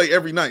ready to play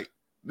every night.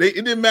 It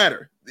didn't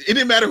matter. It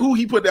didn't matter who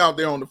he put out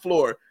there on the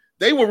floor.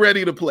 They were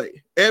ready to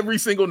play every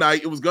single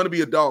night. It was going to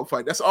be a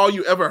dogfight. That's all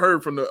you ever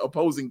heard from the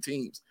opposing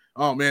teams.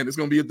 Oh man, it's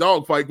going to be a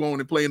dogfight going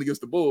and playing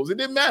against the Bulls. It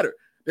didn't matter.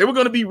 They were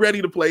going to be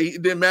ready to play.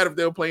 It didn't matter if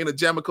they were playing the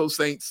Jamico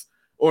Saints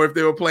or if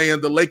they were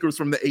playing the Lakers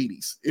from the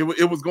 80s.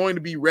 It was going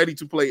to be ready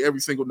to play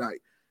every single night.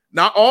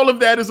 Now, all of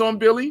that is on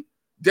Billy.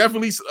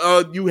 Definitely,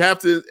 you have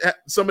to.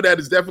 Some of that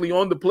is definitely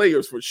on the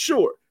players for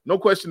sure. No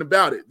question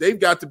about it. They've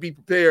got to be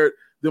prepared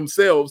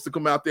themselves to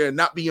come out there and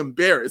not be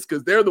embarrassed,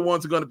 because they're the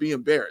ones who are going to be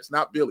embarrassed,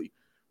 not Billy.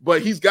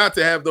 But he's got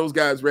to have those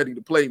guys ready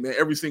to play, man,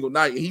 every single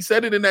night. And he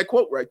said it in that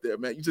quote right there,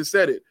 man. You just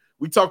said it.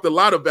 We talked a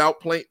lot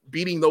about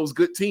beating those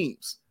good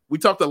teams. We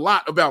talked a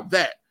lot about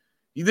that.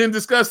 He didn't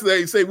discuss that.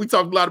 He said we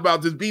talked a lot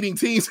about just beating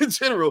teams in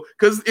general,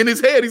 because in his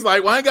head, he's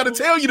like, well, I ain't got to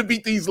tell you to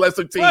beat these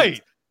lesser teams.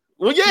 Right.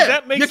 Well, yeah,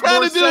 that makes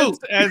more sense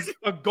as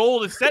a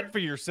goal to set for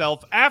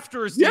yourself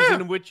after a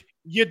season in which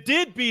you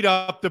did beat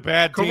up the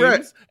bad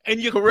teams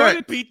and you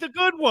couldn't beat the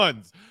good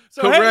ones.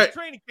 So, hey,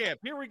 training camp,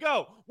 here we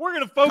go. We're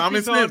going to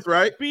focus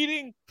on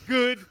beating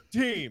good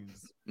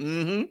teams.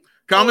 Mm-hmm.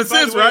 Common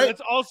sense, right?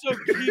 Let's also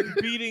keep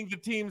beating the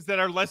teams that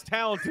are less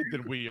talented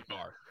than we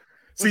are.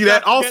 See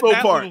that also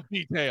that part. little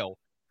detail.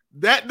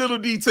 That little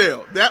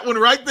detail. That one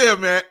right there,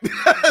 man.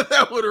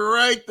 That one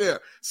right there.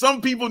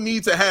 Some people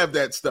need to have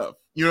that stuff.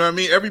 You know what I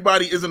mean?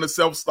 Everybody isn't a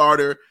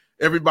self-starter.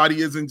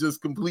 Everybody isn't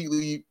just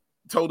completely,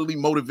 totally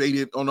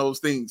motivated on those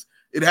things.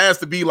 It has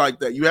to be like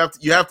that. You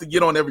have to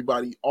get on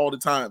everybody all the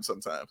time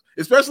sometimes,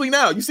 especially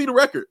now. You see the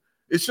record.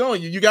 It's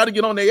showing you got to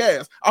get on their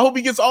ass. I hope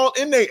he gets all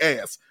in their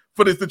ass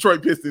for this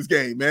Detroit Pistons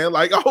game, man.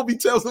 Like, I hope he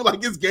tells them,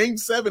 like, it's game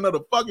 7 of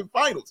the fucking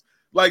finals.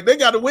 Like, they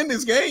got to win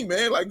this game,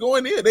 man. Like,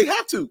 going in. They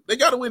have to. They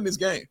got to win this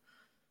game.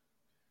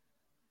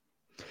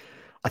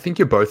 I think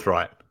you're both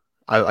right.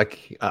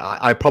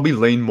 I probably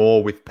lean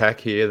more with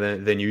Peck here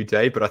than you,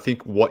 Dave, but I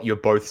think what you're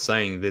both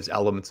saying, there's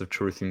elements of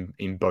truth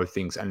in both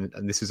things. And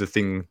this is a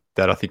thing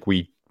that I think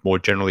we more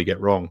generally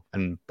get wrong.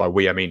 And by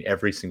we, I mean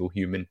every single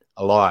human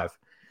alive.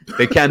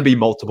 There can be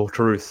multiple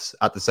truths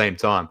at the same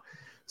time.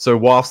 So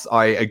whilst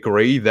I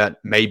agree that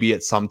maybe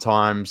at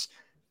sometimes,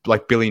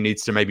 like Billy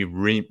needs to maybe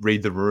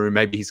read the room,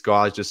 maybe his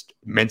guys just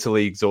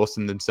mentally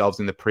exhausting themselves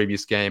in the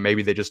previous game.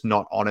 Maybe they're just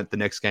not on it the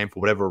next game for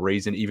whatever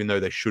reason, even though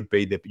they should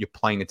be. You're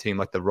playing a team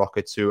like the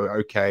Rockets who are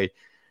okay.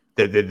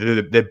 They're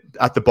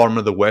at the bottom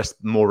of the West.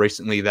 More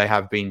recently, they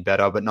have been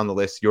better, but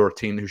nonetheless, you're a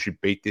team who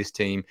should beat this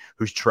team,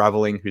 who's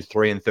traveling, who's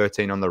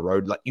 3-13 on the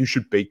road. Like, you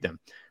should beat them.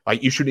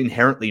 Like, you should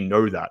inherently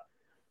know that.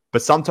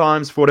 But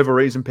sometimes, for whatever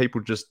reason,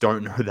 people just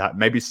don't know that.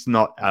 Maybe it's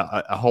not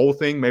a whole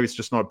thing. Maybe it's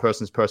just not a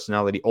person's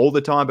personality all the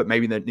time, but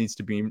maybe that needs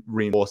to be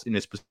reinforced in a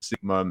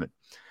specific moment.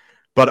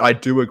 But I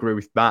do agree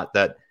with Matt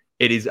that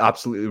it is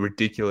absolutely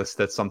ridiculous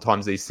that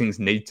sometimes these things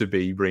need to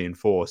be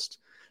reinforced.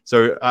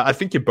 So I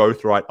think you're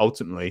both right,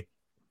 ultimately.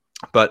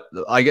 But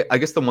I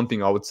guess the one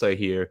thing I would say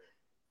here,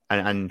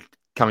 and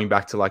coming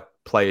back to like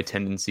player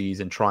tendencies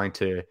and trying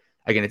to,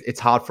 again, it's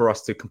hard for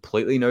us to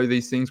completely know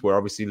these things. We're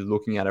obviously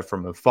looking at it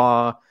from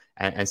afar.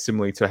 And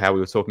similarly to how we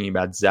were talking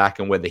about Zach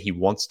and whether he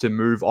wants to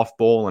move off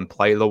ball and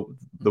play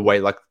the way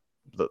like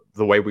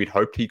the way we'd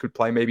hoped he could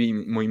play, maybe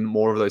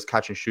more of those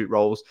catch and shoot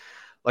roles.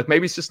 Like,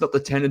 maybe it's just not the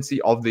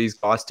tendency of these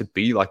guys to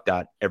be like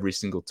that every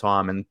single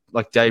time. And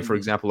like Dave, for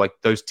example, like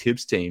those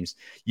Tibbs teams,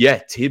 yeah,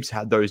 Tibbs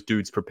had those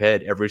dudes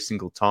prepared every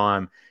single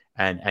time.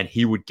 And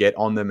he would get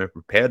on them and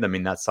prepare them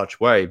in that such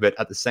way. But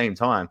at the same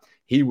time,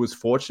 he was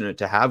fortunate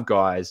to have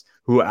guys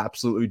who are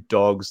absolute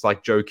dogs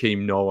like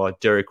Joakim Noah,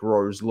 Derrick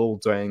Rose,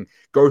 Lil Deng,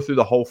 go through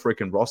the whole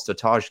freaking roster.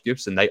 Taj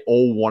Gibson, they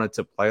all wanted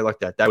to play like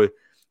that.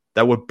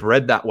 They were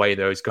bred that way,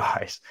 those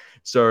guys.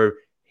 So,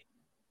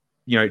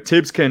 you know,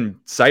 Tibbs can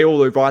say all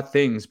the right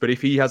things, but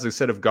if he has a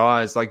set of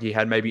guys like he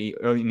had maybe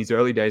in his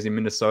early days in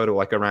Minnesota,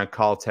 like around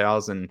Carl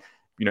Towns and,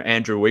 you know,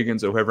 Andrew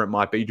Wiggins or whoever it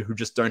might be, who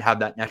just don't have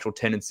that natural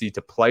tendency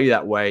to play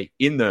that way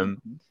in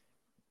them,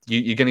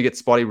 you're going to get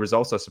spotty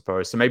results, I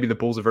suppose. So maybe the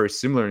Bulls are very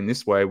similar in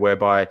this way,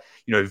 whereby,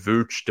 you know,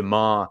 Vooch,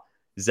 DeMar,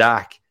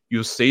 Zach,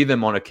 you'll see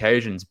them on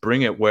occasions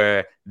bring it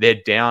where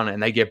they're down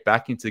and they get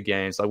back into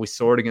games. Like we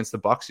saw it against the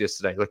Bucks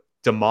yesterday. Like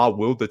DeMar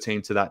willed the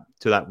team to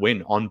that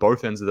win on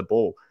both ends of the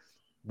ball.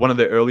 One of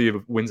the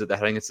earlier wins that they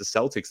had against the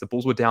Celtics, the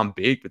Bulls were down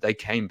big, but they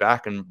came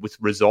back and with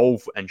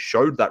resolve and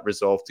showed that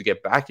resolve to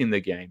get back in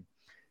the game.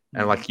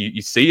 And like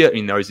you see it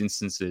in those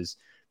instances,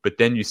 but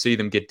then you see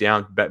them get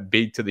down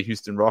big to the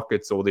Houston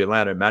Rockets or the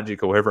Atlanta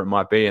Magic or whoever it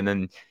might be. And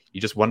then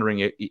you're just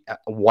wondering,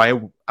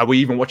 why are we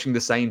even watching the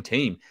same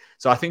team?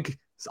 So I think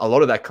a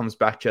lot of that comes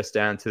back just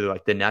down to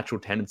like the natural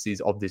tendencies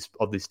of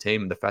this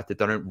team and the fact that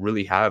they don't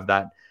really have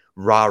that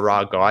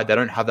rah-rah guy. They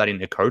don't have that in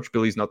their coach.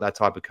 Billy's not that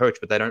type of coach,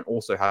 but they don't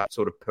also have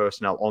sort of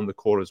personnel on the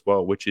court as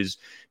well, which is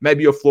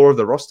maybe a flaw of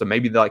the roster.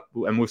 Maybe like,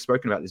 and we've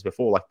spoken about this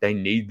before, like they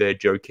need their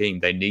Joakim,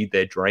 they need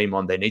their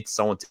Draymond, they need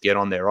someone to get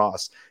on their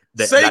ass.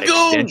 That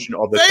extension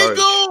of the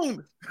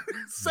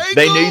coach.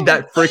 They need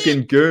that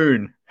freaking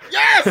goon.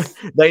 Yes,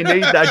 they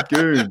need that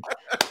goon.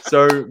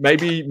 So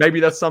maybe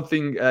that's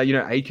something you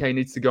know, AK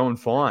needs to go and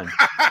find.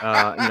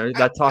 You know,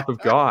 that type of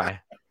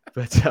guy.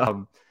 But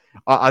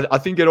I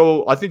think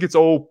it's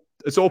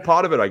all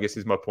part of it, I guess,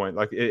 is my point.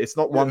 Like it's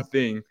not one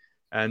thing,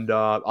 and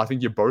I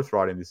think you're both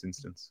right in this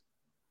instance.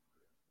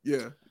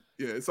 Yeah,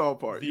 it's all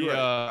part. You're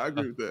right. I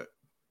agree with that.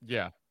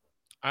 Yeah.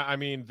 I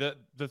mean,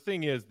 the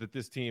thing is that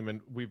this team,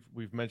 and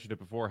we've mentioned it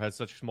before, has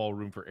such small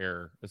room for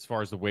error as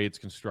far as the way it's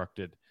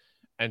constructed.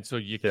 And so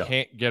you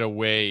can't get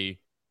away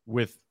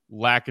with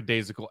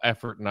lackadaisical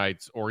effort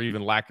nights or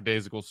even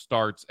lackadaisical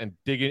starts and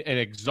digging and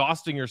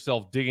exhausting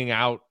yourself digging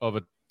out of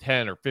a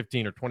 10 or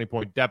 15 or 20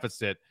 point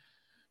deficit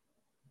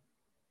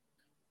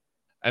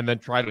and then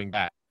try to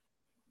back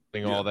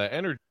all that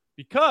energy,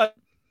 because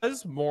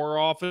more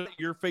often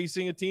you're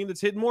facing a team that's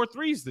hitting more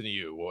threes than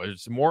you, or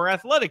it's more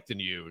athletic than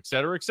you, et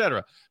cetera, et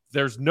cetera.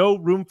 There's no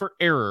room for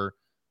error,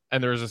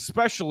 and there's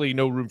especially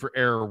no room for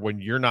error when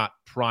you're not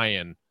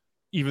trying,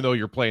 even though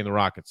you're playing the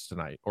Rockets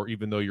tonight, or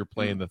even though you're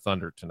playing the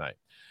Thunder tonight.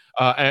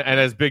 And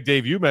as Big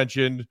Dave, you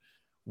mentioned,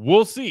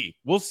 we'll see.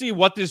 We'll see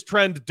what this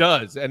trend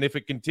does, and if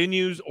it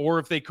continues, or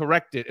if they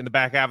correct it in the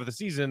back half of the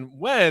season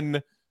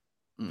when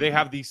they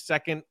have the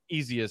second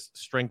easiest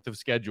strength of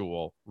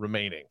schedule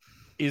remaining.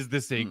 is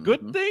this a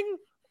good thing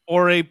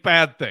or a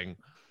bad thing?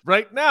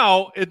 Right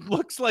now, it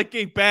looks like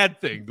a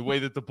bad thing, the way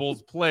that the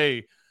Bulls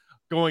play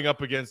going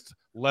up against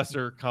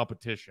lesser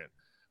competition.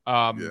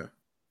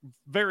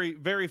 Very,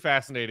 very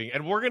fascinating.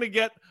 And we're going to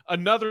get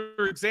another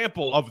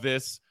example of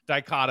this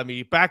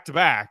dichotomy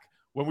back-to-back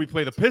when we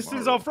play the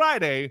Pistons on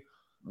Friday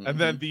and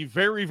then the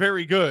very,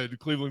 very good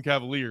Cleveland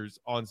Cavaliers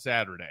on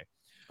Saturday.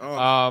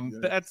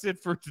 That's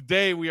it for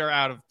today. We are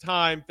out of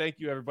time. Thank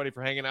you, everybody,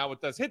 for hanging out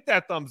with us. Hit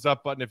that thumbs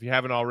up button if you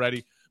haven't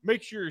already.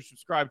 Make sure you're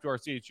subscribed to our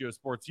CHGO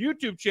Sports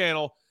YouTube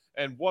channel.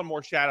 And one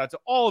more shout out to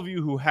all of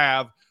you who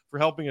have for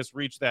helping us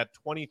reach that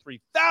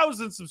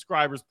 23,000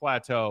 subscribers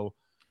plateau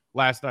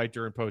last night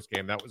during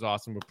postgame. That was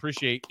awesome.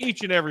 Appreciate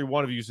each and every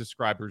one of you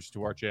subscribers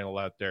to our channel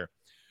out there.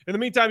 In the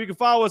meantime, you can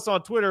follow us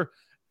on Twitter.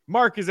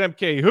 Mark is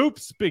MK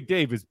Hoops. Big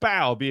Dave is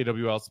Bow,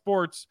 BAWL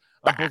Sports.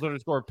 I'm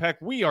Bulls_Peck.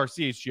 We are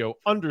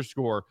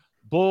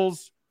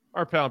CHGO_Bulls.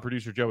 Our pal and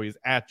producer Joey is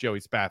at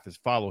Joey Spathis.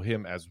 Follow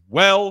him as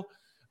well.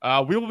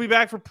 We will be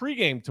back for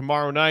pregame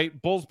tomorrow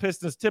night. Bulls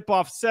Pistons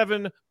tip-off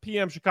 7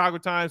 p.m. Chicago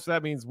time. So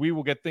that means we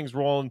will get things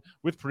rolling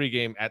with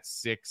pregame at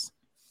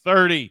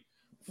 6:30.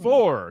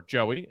 For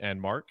Joey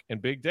and Mark and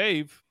Big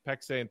Dave,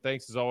 Peck saying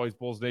thanks as always,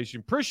 Bulls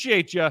Nation.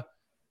 Appreciate you.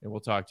 And we'll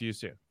talk to you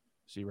soon.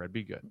 See you, Red.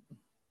 Be good.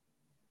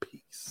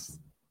 Peace.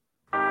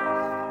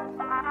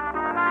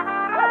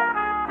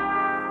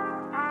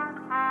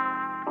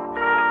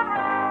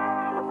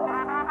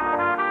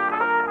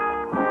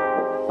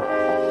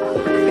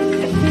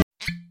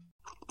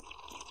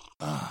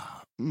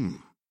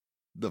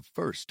 The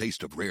first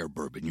taste of rare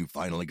bourbon you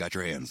finally got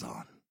your hands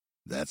on.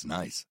 That's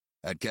nice.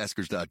 At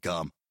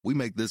Caskers.com, we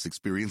make this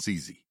experience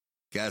easy.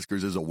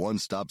 Caskers is a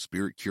one-stop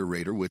spirit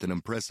curator with an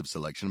impressive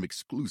selection of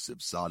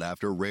exclusive,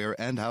 sought-after, rare,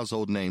 and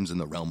household names in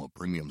the realm of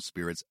premium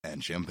spirits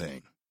and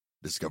champagne.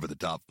 Discover the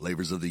top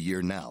flavors of the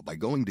year now by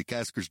going to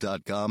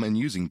Caskers.com and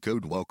using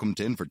code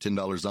WELCOME10 for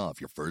 $10 off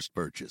your first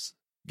purchase.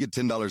 Get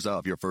 $10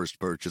 off your first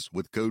purchase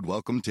with code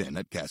WELCOME10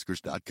 at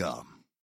Caskers.com.